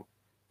entire thing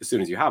as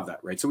soon as you have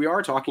that, right? So we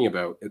are talking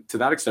about, to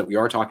that extent,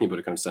 a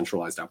kind of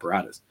centralized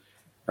apparatus,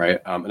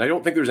 right? And I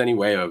don't think there's any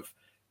way of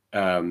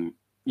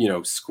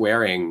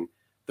squaring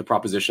the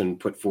proposition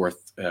put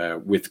forth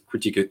with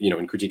critique,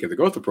 in Critique of the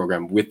Gotha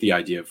program, with the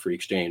idea of free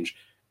exchange,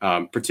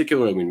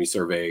 particularly when we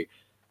survey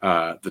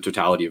the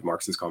totality of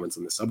Marx's comments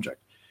on this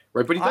subject,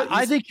 right? But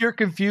I think you're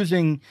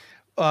confusing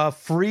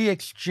free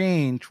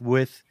exchange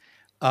with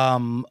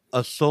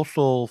a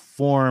social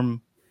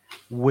form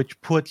which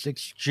puts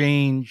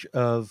exchange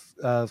of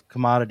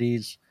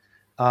commodities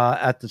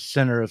at the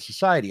center of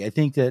society. I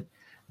think that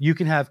you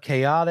can have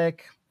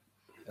chaotic,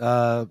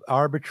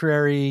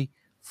 arbitrary,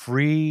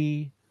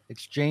 free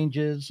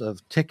exchanges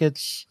of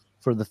tickets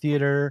for the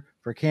theater,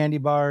 for candy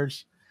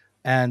bars,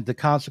 and the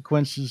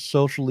consequences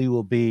socially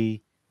will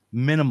be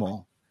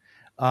minimal.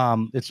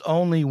 It's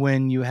only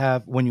when you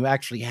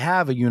actually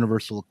have a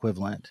universal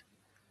equivalent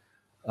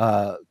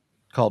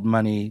called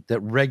money that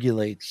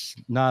regulates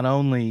not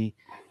only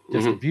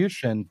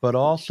distribution, but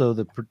also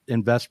the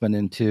investment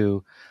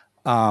into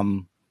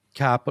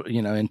capital,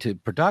 into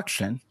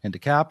production, into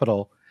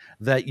capital,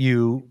 that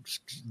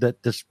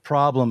this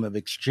problem of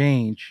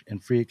exchange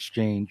and free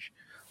exchange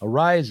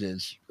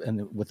arises,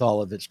 and with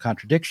all of its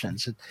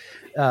contradictions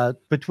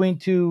between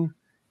two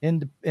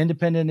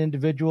independent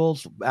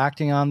individuals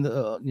acting on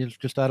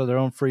just out of their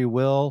own free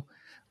will.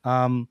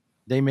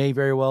 They may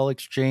very well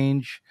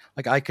exchange.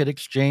 Like I could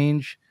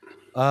exchange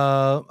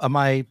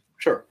my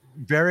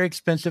very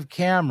expensive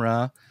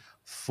camera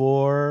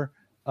for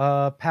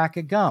a pack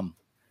of gum.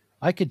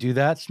 I could do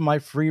that. It's my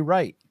free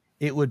right.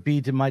 It would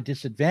be to my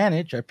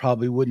disadvantage. I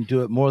probably wouldn't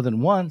do it more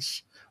than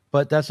once,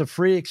 but that's a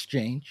free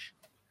exchange.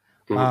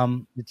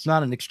 It's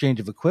not an exchange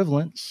of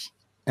equivalence,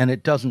 and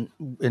it doesn't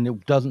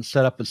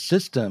set up a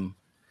system.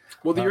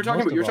 Well, you're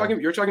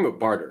talking about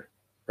barter,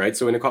 right?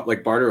 So in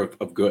like barter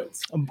of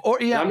goods. I'm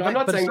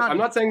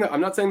not saying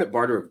that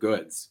barter of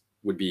goods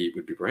would be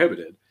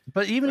prohibited.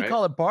 But even to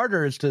call it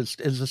barter is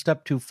a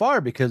step too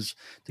far, because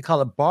to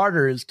call it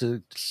barter is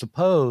to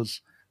suppose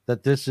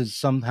that this is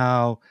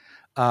somehow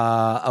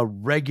a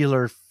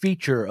regular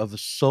feature of a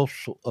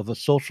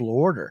social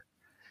order.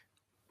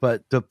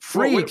 But the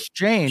free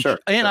exchange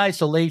in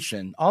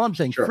isolation, all I'm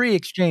saying, free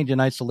exchange in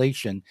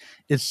isolation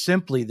is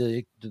simply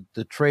the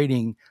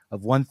trading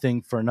of one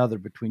thing for another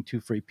between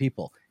two free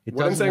people. It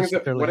doesn't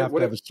necessarily have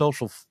to have a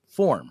social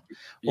form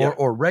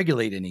or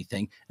regulate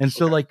anything. And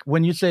so like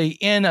when you say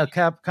in a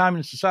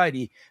communist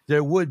society,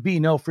 there would be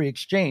no free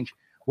exchange,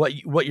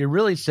 what you're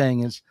really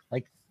saying is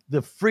like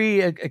the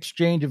free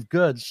exchange of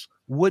goods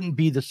wouldn't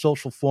be the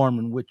social form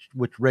in which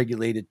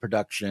regulated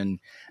production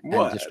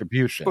and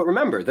distribution. But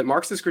remember that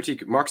Marx's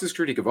critique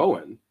of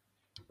Owen,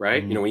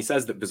 right? When he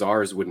says that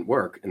bazaars wouldn't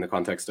work in the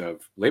context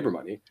of labor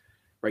money,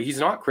 right? He's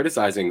not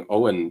criticizing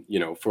Owen,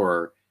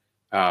 for,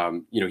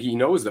 he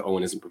knows that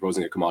Owen isn't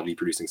proposing a commodity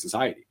producing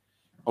society.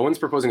 Owen's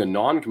proposing a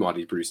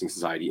non-commodity producing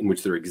society in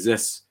which there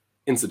exists,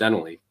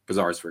 incidentally,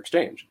 bazaars for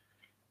exchange,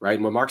 right?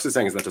 And what Marx is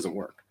saying is that doesn't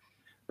work,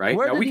 right?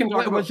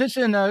 Was this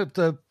in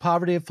the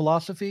Poverty of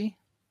Philosophy?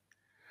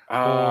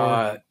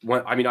 I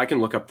can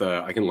look up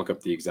the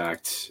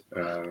exact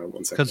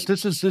 1 second.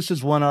 Because this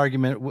is one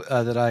argument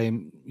that I,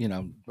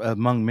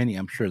 among many,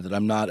 I'm sure that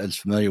I'm not as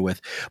familiar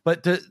with.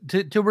 But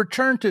to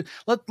return to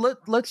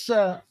let's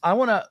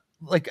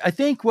I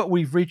think what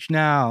we've reached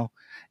now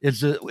is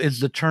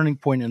the turning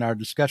point in our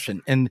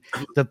discussion. And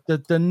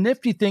the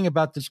nifty thing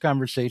about this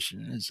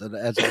conversation is that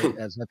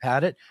as I've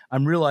had it,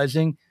 I'm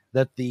realizing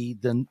that the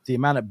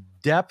amount of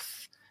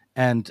depth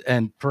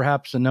and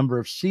perhaps a number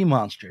of sea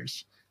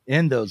monsters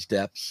in those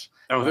depths.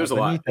 Oh, there's a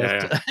lot.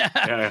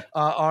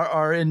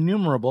 Are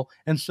innumerable.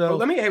 And so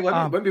let me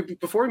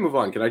before we move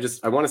on,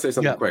 I want to say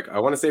something quick. I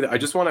want to say that I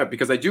just want to,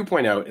 because I do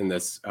point out in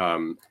this,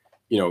 some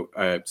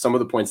of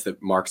the points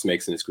that Marx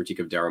makes in his critique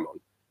of Derrimon,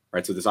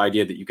 right? So this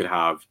idea that you could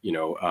have,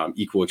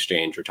 equal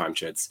exchange or time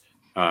chits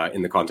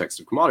in the context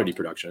of commodity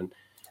production.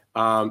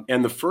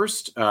 And the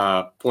first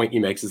point he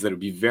makes is that it would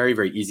be very,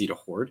 very easy to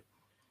hoard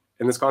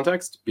in this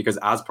context, because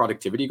as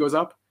productivity goes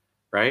up,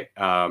 right?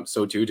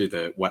 So too do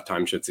the what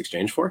time chits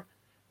exchange for,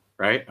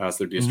 right? So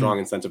there'd be a strong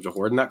incentive to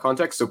hoard in that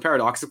context. So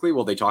paradoxically,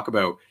 while they talk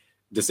about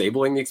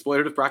disabling the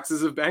exploitative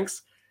practices of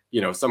banks,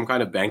 some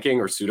kind of banking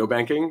or pseudo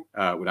banking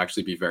would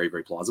actually be very,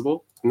 very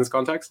plausible in this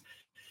context.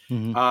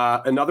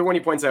 Another one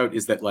he points out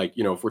is that,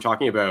 if we're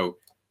talking about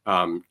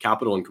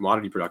capital and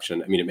commodity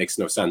production, it makes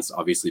no sense,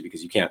 obviously,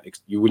 because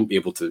you wouldn't be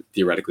able to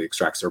theoretically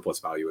extract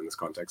surplus value in this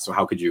context. So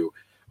how could you,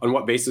 on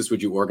what basis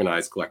would you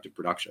organize collective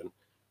production,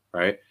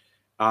 right?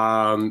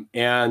 And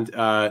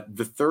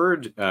the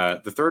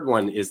third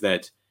one is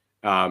that,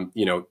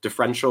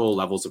 differential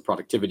levels of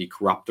productivity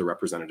corrupt the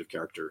representative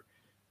character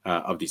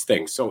of these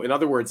things. So in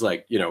other words,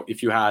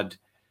 if you had,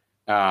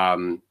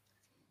 if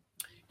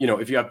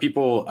you have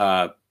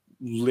people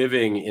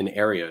living in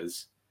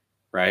areas,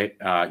 right,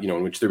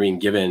 in which they're being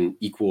given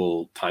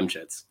equal time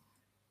chits,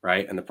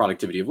 right, and the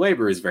productivity of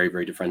labor is very,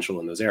 very differential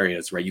in those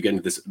areas, right, you get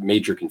into this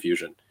major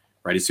confusion,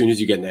 right, as soon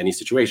as you get into any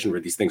situation where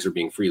these things are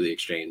being freely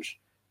exchanged,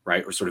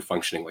 right, or sort of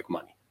functioning like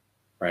money,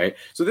 right?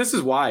 So this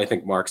is why I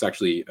think Marx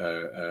actually,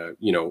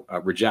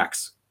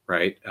 rejects,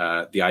 right,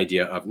 the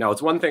idea of, now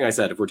it's one thing I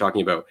said, if we're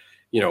talking about,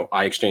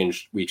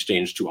 we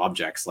exchange two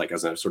objects, like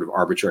as a sort of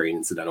arbitrary and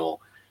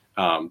incidental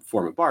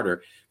form of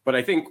barter. But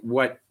I think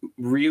what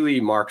really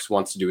Marx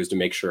wants to do is to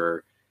make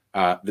sure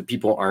that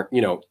people aren't,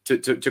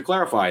 to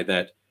clarify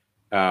that,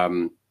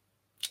 the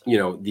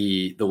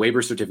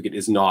labor certificate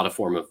is not a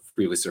form of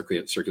freely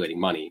circulating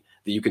money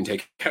that you can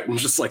take out and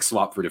just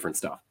swap for different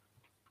stuff.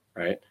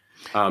 Right.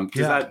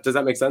 Does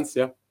that make sense?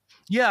 Yeah.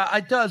 Yeah,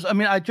 it does.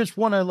 I just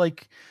want to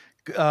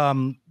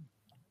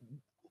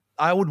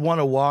I would want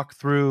to walk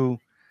through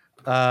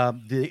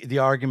the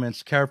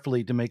arguments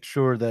carefully to make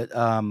sure that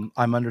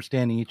I'm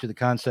understanding each of the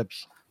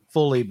concepts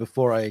fully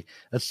before I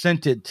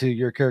assented to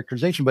your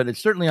characterization. But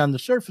it's certainly on the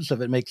surface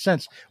of it makes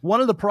sense.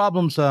 One of the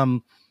problems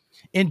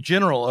in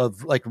general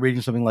of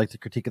reading something like the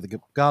Critique of the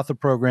Gotha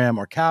Program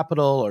or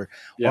Capital or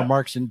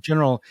Marx in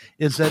general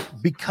is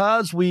that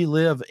because we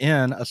live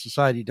in a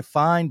society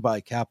defined by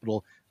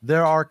capital,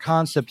 there are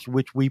concepts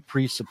which we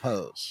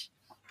presuppose,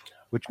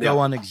 which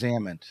go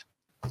unexamined,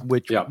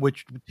 which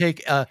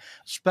take a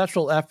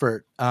special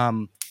effort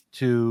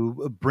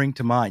to bring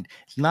to mind.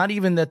 It's not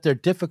even that they're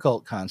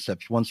difficult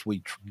concepts once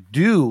we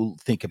do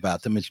think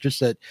about them. It's just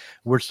that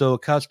we're so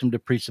accustomed to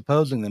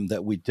presupposing them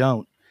that we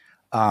don't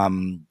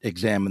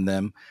examine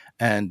them,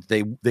 and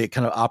they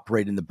kind of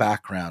operate in the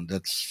background.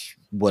 That's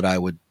what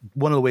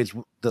one of the ways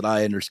that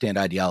I understand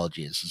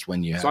ideology is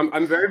when you have. So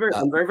I'm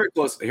very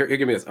close. Here,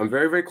 give me this. I'm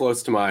very, very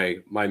close to my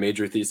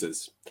major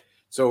thesis.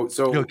 So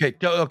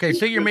okay.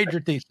 Say your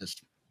major thesis.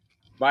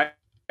 So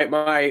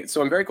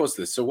I'm very close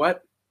to this. So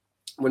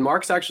when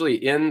Marx actually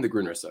in the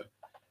Grundrisse,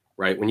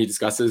 right, when he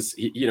discusses,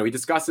 he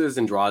discusses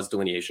and draws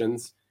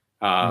delineations,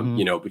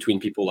 between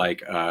people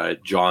like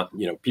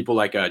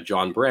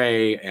John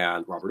Bray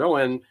and Robert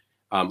Owen,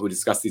 who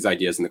discuss these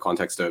ideas in the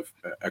context of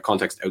a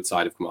context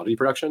outside of commodity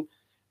production,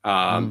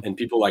 and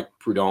people like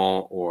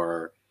Proudhon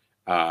or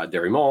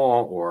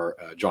Derrimon or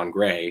John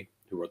Gray,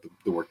 who wrote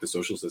the work The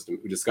Social System,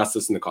 who discuss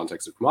this in the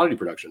context of commodity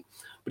production.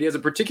 But he has a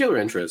particular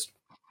interest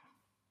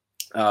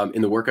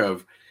in the work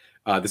of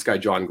this guy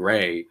John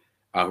Gray,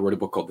 who wrote a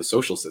book called The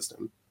Social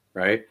System,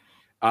 right?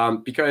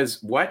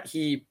 Because what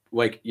he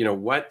what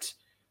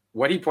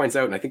he points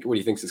out, and I think what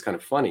he thinks is kind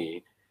of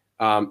funny,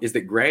 is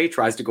that Gray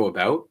tries to go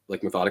about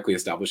like methodically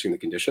establishing the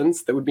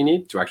conditions that would be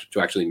needed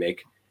to actually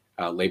make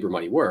labor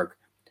money work,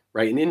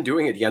 right? And in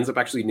doing it, he ends up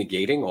actually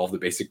negating all of the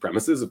basic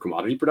premises of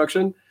commodity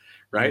production,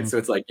 right? So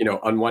it's like,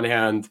 on one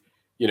hand,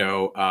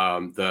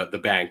 the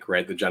bank,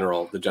 right, the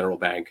general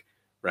bank,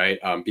 right,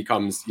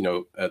 becomes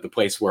the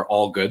place where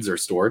all goods are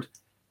stored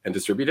and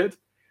distributed,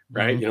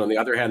 right? On the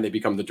other hand, they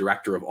become the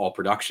director of all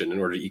production in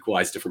order to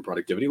equalize different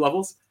productivity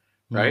levels,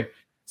 right?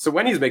 So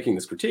when he's making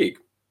this critique,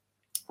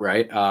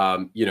 right,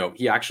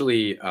 he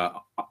actually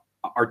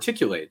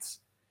articulates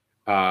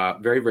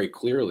very, very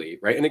clearly,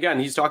 right? And again,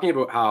 he's talking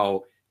about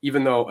how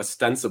even though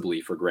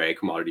ostensibly for Gray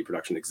commodity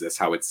production exists,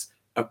 how it's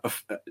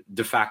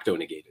de facto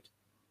negated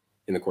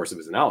in the course of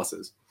his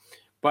analysis.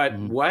 But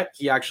what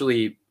he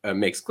actually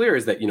makes clear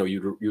is that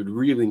you'd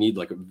really need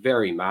like a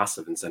very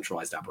massive and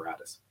centralized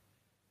apparatus,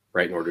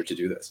 right, in order to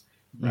do this,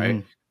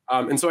 right?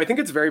 And so I think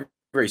it's very,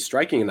 very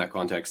striking in that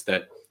context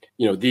that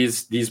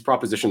these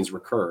propositions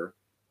recur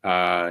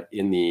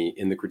in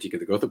the critique of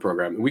the Gotha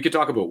program, and we could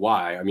talk about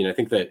why. I mean, I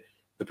think that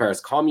the Paris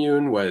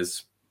Commune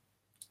was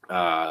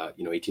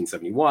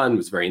 1871,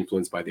 was very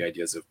influenced by the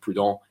ideas of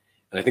Proudhon,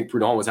 and I think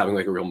Proudhon was having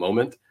like a real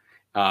moment,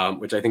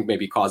 which I think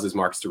maybe causes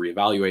Marx to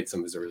reevaluate some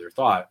of his earlier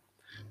thought.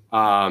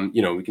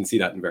 We can see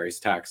that in various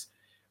texts.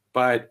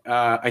 But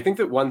I think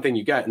that one thing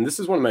you get, and this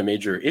is one of my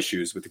major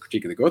issues with the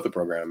critique of the Gotha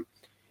program,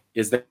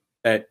 is that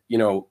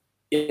in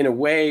a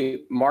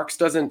way, Marx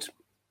doesn't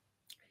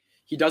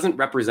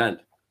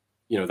represent,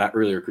 that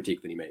earlier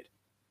critique that he made,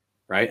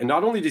 right? And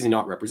not only does he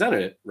not represent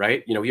it,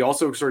 right? He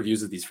also sort of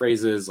uses these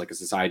phrases like a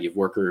society of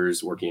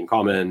workers working in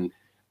common,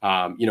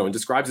 and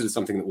describes it as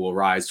something that will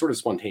arise sort of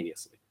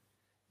spontaneously,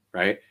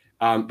 right?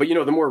 But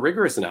the more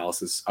rigorous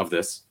analysis of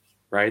this,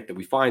 right, that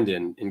we find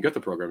in Gotha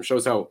program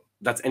shows how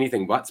that's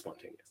anything but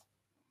spontaneous.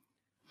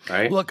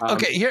 Right. Look,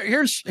 okay.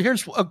 Here's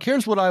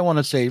what I want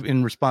to say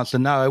in response.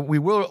 And now we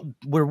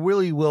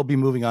really will be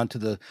moving on to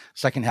the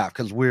second half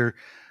because we're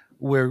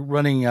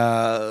running,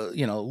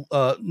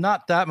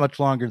 not that much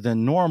longer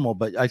than normal.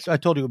 But I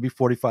told you it would be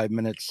 45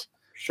 minutes.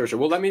 Sure.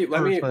 Well, let me go.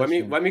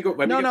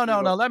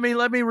 No. Let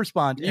me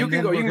respond. You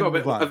can go.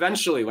 But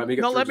eventually, let me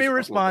get. No, let me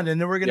respond,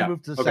 and then we're going to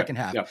move to the second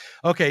half. Yeah.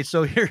 Okay.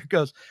 So here it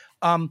goes.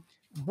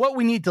 What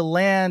we need to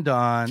land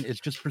on is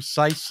just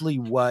precisely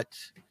what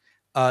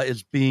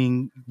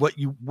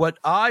what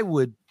I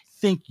would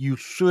think you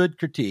should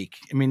critique.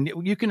 I mean,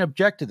 you can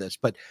object to this,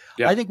 but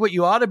I think what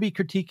you ought to be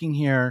critiquing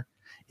here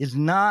is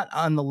not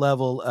on the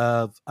level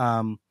of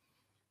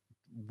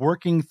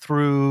working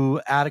through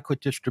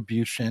adequate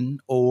distribution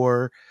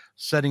or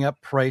setting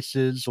up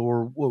prices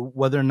or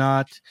whether or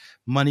not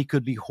money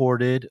could be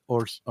hoarded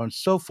or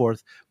so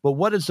forth. But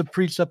what is the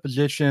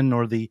presupposition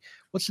or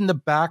what's in the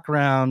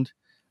background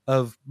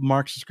of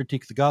Marx's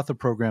critique of the Gotha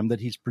program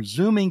that he's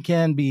presuming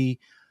can be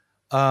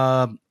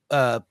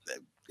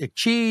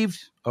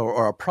achieved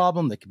or a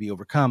problem that can be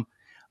overcome.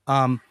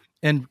 And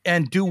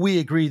do we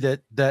agree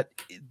that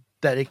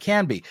it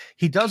can be?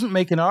 He doesn't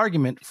make an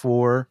argument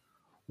for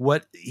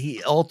what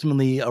he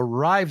ultimately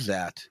arrives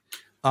at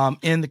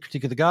in the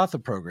critique of the Gotha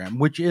program,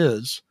 which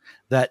is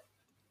that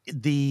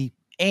the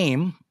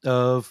aim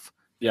of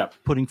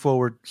putting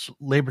forward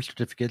labor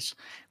certificates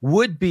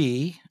would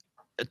be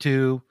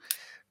to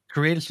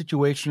create a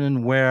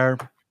situation where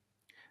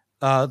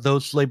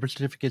those labor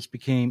certificates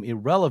became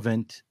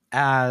irrelevant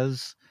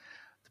as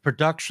the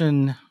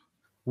production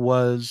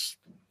was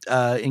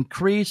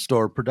increased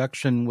or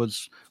production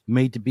was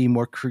made to be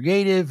more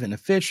creative and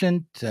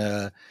efficient,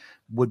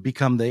 would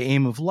become the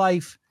aim of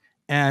life.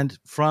 And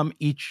from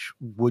each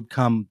would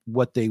come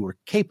what they were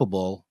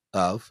capable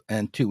of,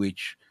 and to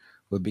each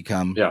would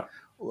become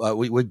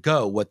would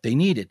go what they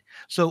needed.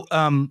 So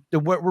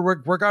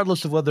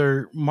regardless of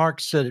whether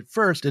Marx said it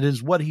first, it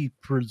is what he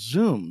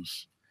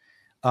presumes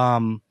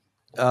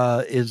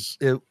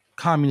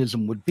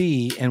communism would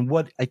be, and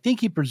what I think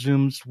he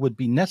presumes would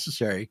be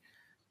necessary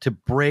to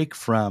break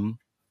from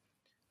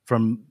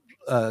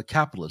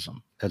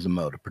capitalism as a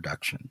mode of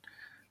production,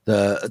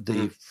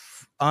 the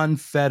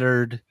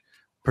unfettered,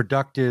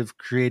 productive,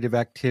 creative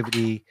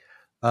activity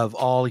of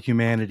all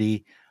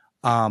humanity,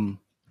 as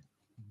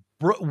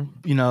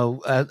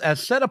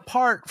set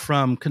apart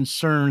from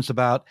concerns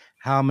about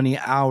how many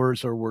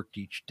hours are worked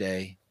each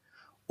day,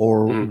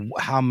 or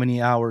how many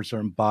hours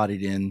are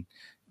embodied in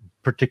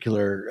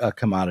particular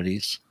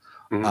commodities,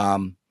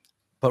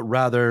 but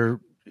rather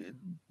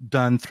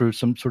done through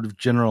some sort of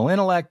general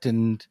intellect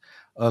and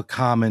a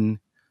common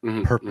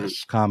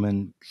purpose,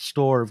 common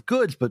store of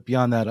goods, but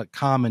beyond that, a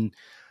common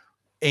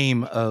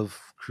aim of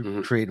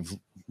creative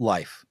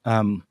life.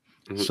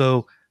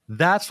 So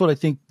that's what I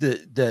think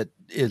that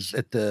is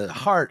at the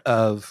heart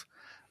of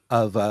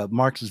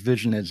Marx's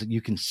vision, is that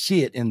you can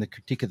see it in the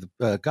critique of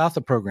the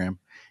Gotha program,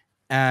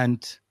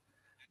 and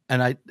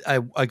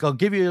I'll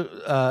give you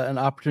an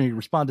opportunity to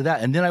respond to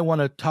that, and then I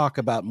want to talk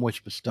about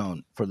Moishe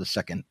Baston for the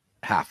second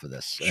half of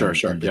this. Sure.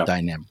 The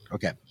dynamic.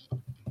 Okay.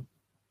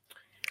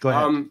 Go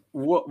ahead.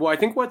 Well, I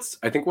think what's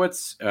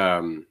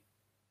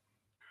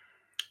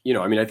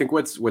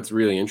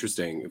really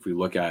interesting if we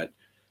look at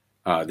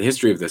the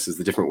history of this is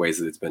the different ways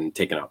that it's been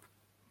taken up,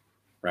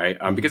 right?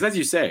 Because as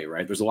you say,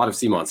 right, there's a lot of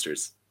sea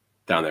monsters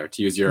down there,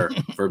 to use your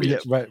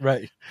verbiage. Yeah,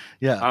 right.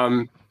 Yeah.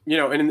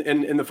 And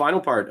in the final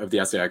part of the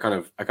essay, I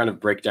kind of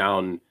break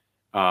down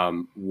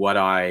what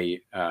I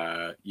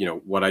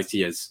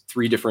see as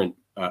three different.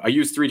 I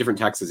use three different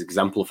texts as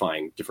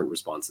exemplifying different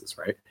responses,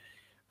 right?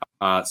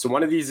 So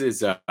one of these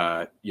is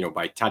by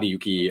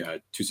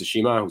Tadayuki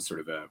Tsushima, who's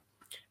sort of a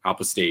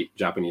Alpha State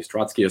Japanese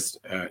Trotskyist.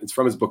 It's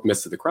from his book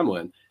Myths of the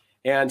Kremlin,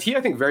 and he,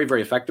 I think, very,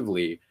 very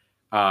effectively,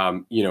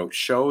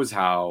 shows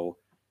how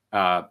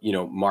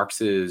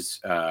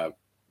Marx's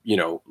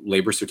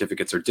labor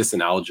certificates are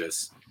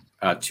disanalogous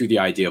to the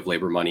idea of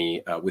labor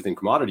money within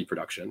commodity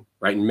production,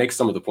 right? And makes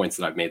some of the points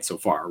that I've made so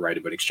far, right,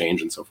 about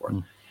exchange and so forth.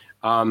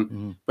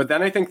 But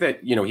then I think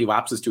that, he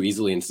lapses too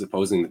easily into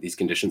supposing that these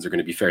conditions are going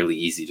to be fairly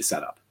easy to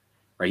set up,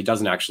 right? He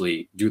doesn't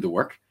actually do the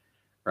work,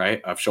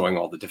 right, of showing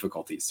all the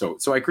difficulties.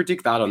 So I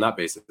critique that on that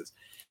basis.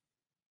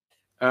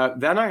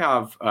 Then I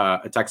have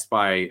a text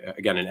by,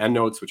 again, in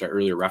EndNotes, which I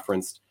earlier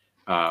referenced,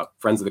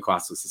 Friends of the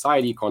Classless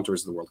Society,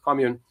 Contours of the World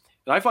Commune.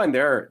 And I find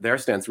their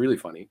stance really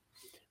funny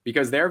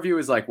because their view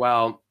is like,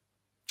 well,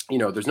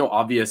 there's no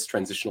obvious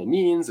transitional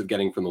means of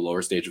getting from the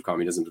lower stage of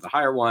communism to the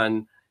higher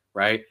one,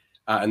 right?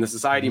 And the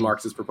society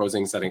Marx is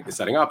proposing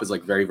setting up is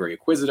like very, very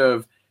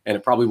acquisitive, and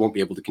it probably won't be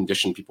able to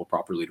condition people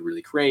properly to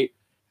really create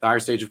the higher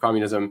stage of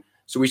communism.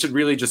 So we should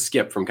really just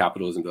skip from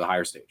capitalism to the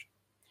higher stage.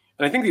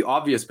 And I think the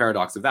obvious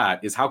paradox of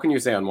that is how can you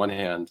say on one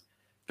hand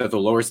that the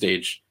lower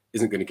stage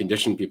isn't going to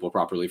condition people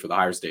properly for the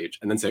higher stage,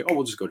 and then say, oh,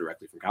 we'll just go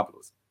directly from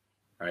capitalism,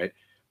 right?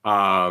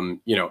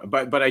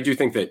 But I do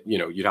think that,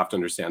 you'd have to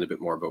understand a bit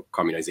more about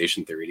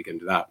communization theory to get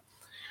into that.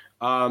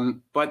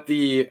 But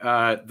the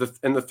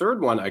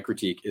third one I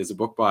critique is a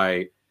book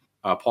by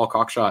Paul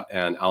Cockshott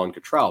and Alan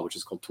Cottrell, which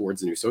is called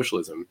Towards a New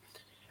Socialism.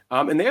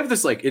 And they have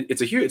this,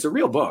 it's a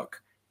real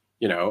book,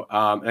 and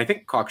I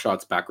think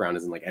Cockshott's background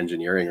is in like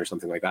engineering or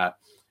something like that.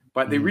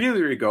 But they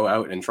really go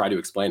out and try to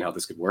explain how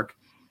this could work,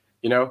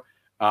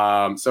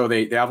 So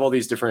they have all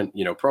these different,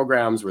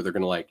 programs where they're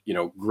going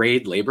to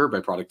grade labor by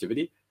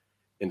productivity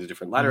into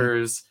different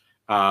letters,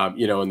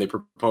 and they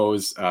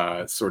propose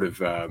a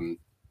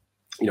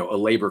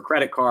labor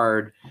credit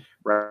card,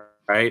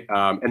 right?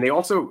 And they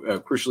also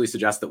crucially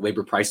suggest that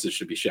labor prices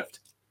should be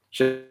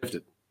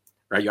shifted,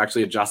 right? You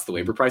actually adjust the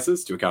labor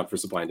prices to account for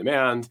supply and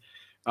demand,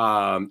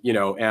 and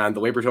the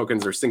labor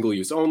tokens are single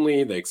use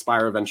only, they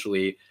expire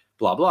eventually,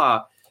 blah,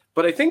 blah.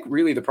 But I think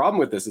really the problem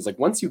with this is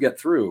once you get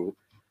through,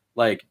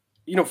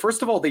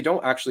 first of all, they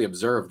don't actually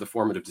observe the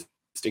formative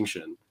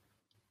distinction,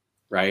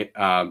 right?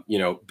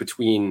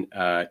 Between,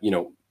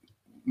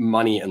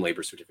 money and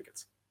labor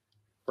certificates,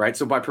 right?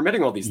 So by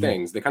permitting all these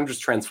things, they kind of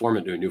just transform it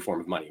into a new form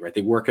of money, right?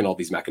 They work in all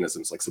these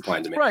mechanisms like supply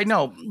and demand. Right.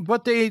 No,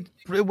 what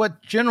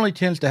generally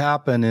tends to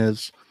happen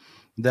is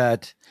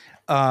that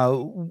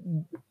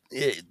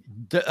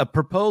a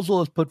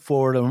proposal is put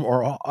forward,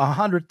 or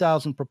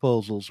 100,000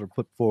 proposals are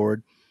put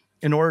forward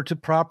in order to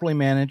properly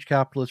manage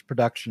capitalist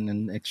production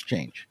and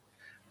exchange.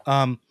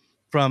 From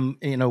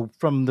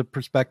the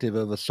perspective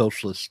of a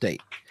socialist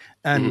state.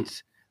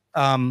 And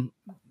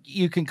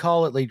you can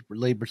call it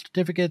labor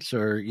certificates,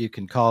 or you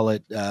can call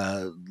it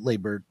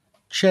labor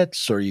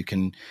chits, or you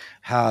can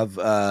have,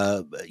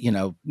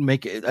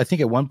 make it. I think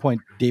at one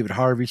point, David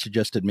Harvey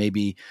suggested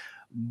maybe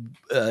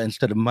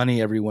instead of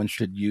money, everyone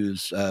should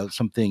use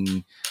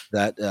something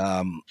that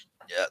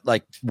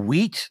like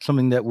wheat,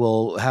 something that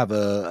will have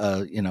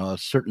a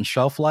certain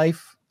shelf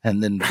life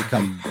and then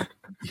become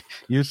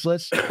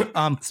useless,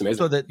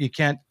 so that you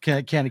can't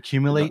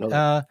accumulate.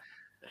 I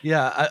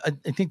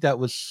think that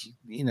was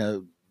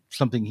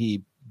something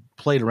he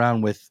played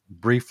around with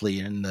briefly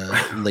in the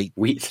late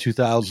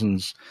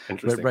 2000s,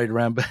 right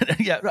around. But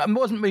it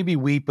wasn't maybe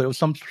wheat, but it was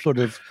some sort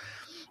of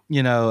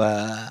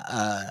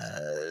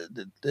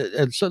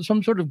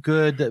some sort of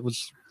good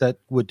that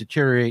would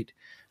deteriorate.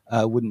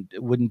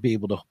 Wouldn't be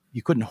able to.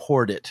 You couldn't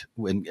hoard it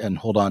and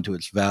hold on to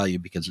its value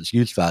because its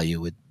use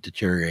value would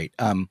deteriorate.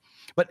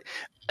 But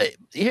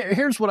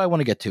here's what I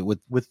want to get to with.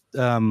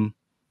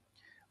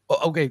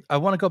 Okay, I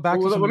want to go back.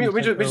 Let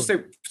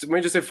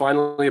me just say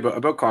finally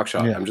about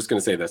Cockshott. Yeah. I'm just going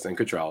to say this, and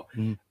Cottrell.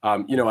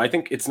 I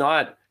think it's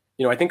not.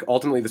 I think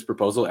ultimately this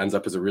proposal ends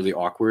up as a really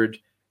awkward,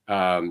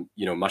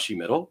 mushy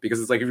middle,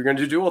 because it's like if you're going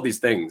to do all these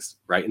things,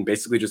 right, and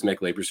basically just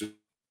make labor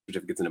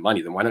certificates into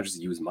money, then why not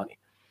just use money?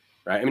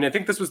 Right. I mean, I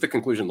think this was the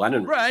conclusion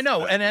Lenin reached. Right. I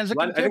know. And as a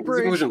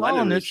contemporary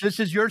Stalinist, this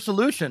is your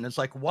solution. It's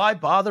like, why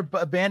bother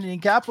abandoning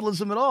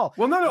capitalism at all?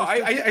 Well, no.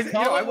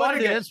 I want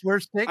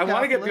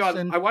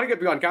to get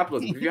beyond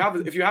capitalism.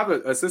 If you have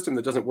a system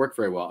that doesn't work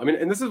very well, I mean,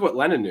 and this is what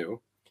Lenin knew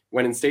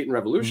when in State and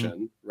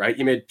Revolution, right?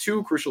 He made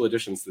two crucial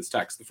additions to this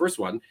text. The first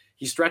one,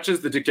 he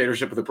stretches the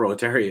dictatorship of the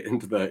proletariat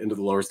into the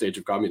lower stage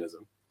of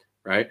communism,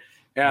 right?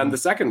 And the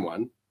second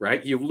one,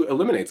 right, he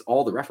eliminates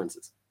all the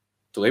references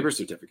to labor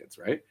certificates,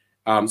 right?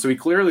 So he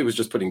clearly was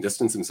just putting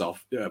distance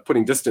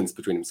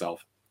between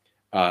himself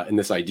in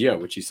this idea,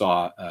 which he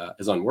saw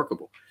as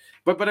unworkable.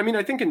 But I mean,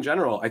 I think in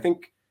general, I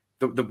think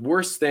the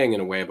worst thing in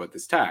a way about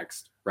this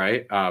text,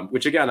 right?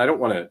 Which again, I don't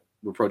want to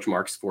reproach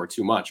Marx for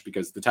too much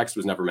because the text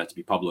was never meant to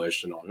be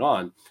published and on and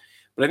on.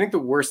 But I think the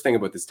worst thing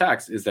about this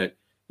text is that,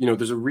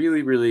 there's a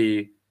really,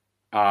 really,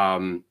 I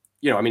mean,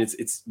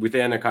 it's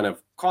within a kind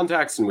of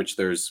context in which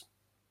there's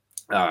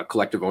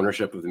collective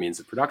ownership of the means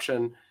of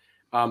production.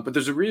 But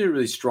there's a really,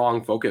 really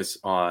strong focus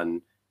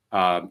on,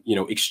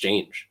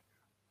 exchange,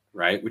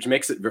 right? Which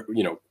makes it,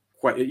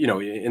 quite,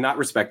 in that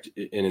respect,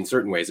 and in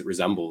certain ways, it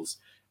resembles,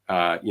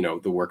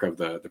 the work of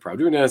the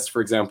Proudhonists,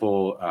 for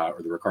example,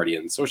 or the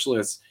Ricardian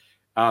socialists.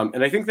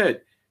 And I think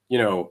that,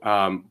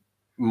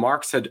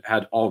 Marx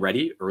had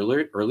already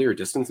earlier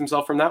distanced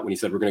himself from that when he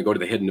said, we're going to go to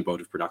the hidden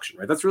abode of production,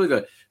 right? That's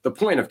really the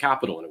point of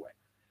capital in a way,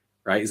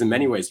 right? Is in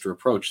many ways to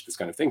approach this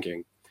kind of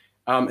thinking.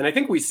 And I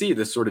think we see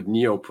this sort of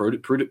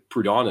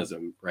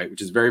neo-Proudhonism, right,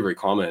 which is very, very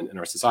common in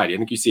our society. I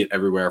think you see it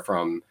everywhere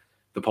from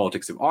the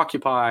politics of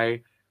Occupy,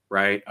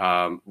 right,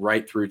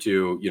 right through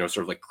to,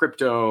 sort of like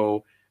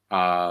crypto,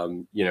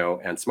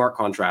 and smart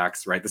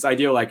contracts, right? This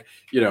idea like,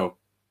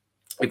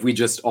 if we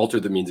just alter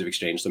the means of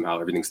exchange somehow,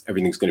 everything's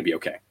going to be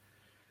okay,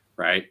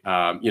 right?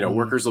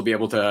 Workers will be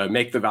able to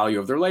make the value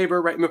of their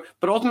labor, right?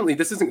 But ultimately,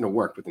 this isn't going to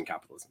work within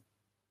capitalism,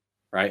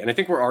 right? And I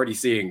think we're already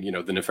seeing,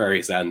 the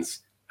nefarious ends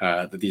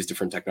that these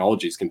different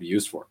technologies can be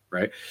used for,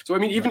 right? So I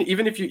mean,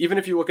 even if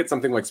you look at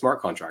something like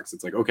smart contracts,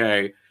 it's like,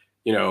 okay,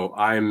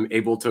 I'm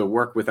able to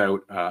work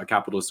without a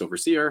capitalist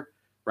overseer,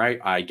 right?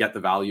 I get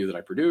the value that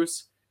I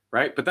produce,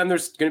 right? But then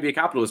there's going to be a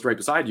capitalist right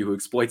beside you who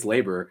exploits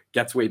labor,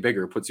 gets way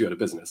bigger, puts you out of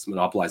business,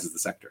 monopolizes the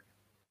sector.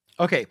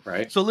 Okay,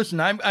 right. So listen,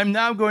 I'm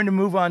now going to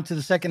move on to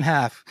the second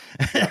half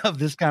of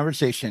this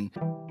conversation.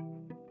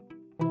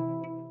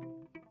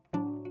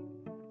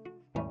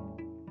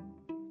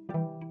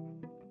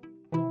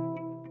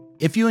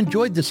 If you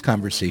enjoyed this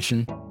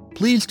conversation,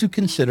 please do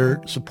consider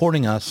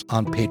supporting us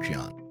on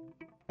Patreon.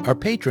 Our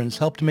patrons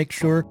help to make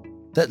sure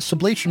that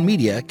Sublation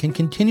Media can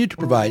continue to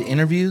provide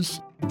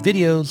interviews,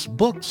 videos,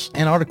 books,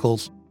 and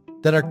articles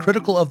that are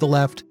critical of the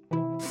left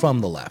from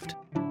the left.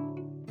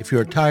 If you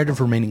are tired of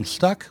remaining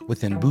stuck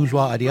within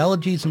bourgeois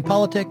ideologies and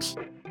politics,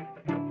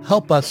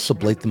 help us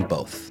sublate them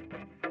both.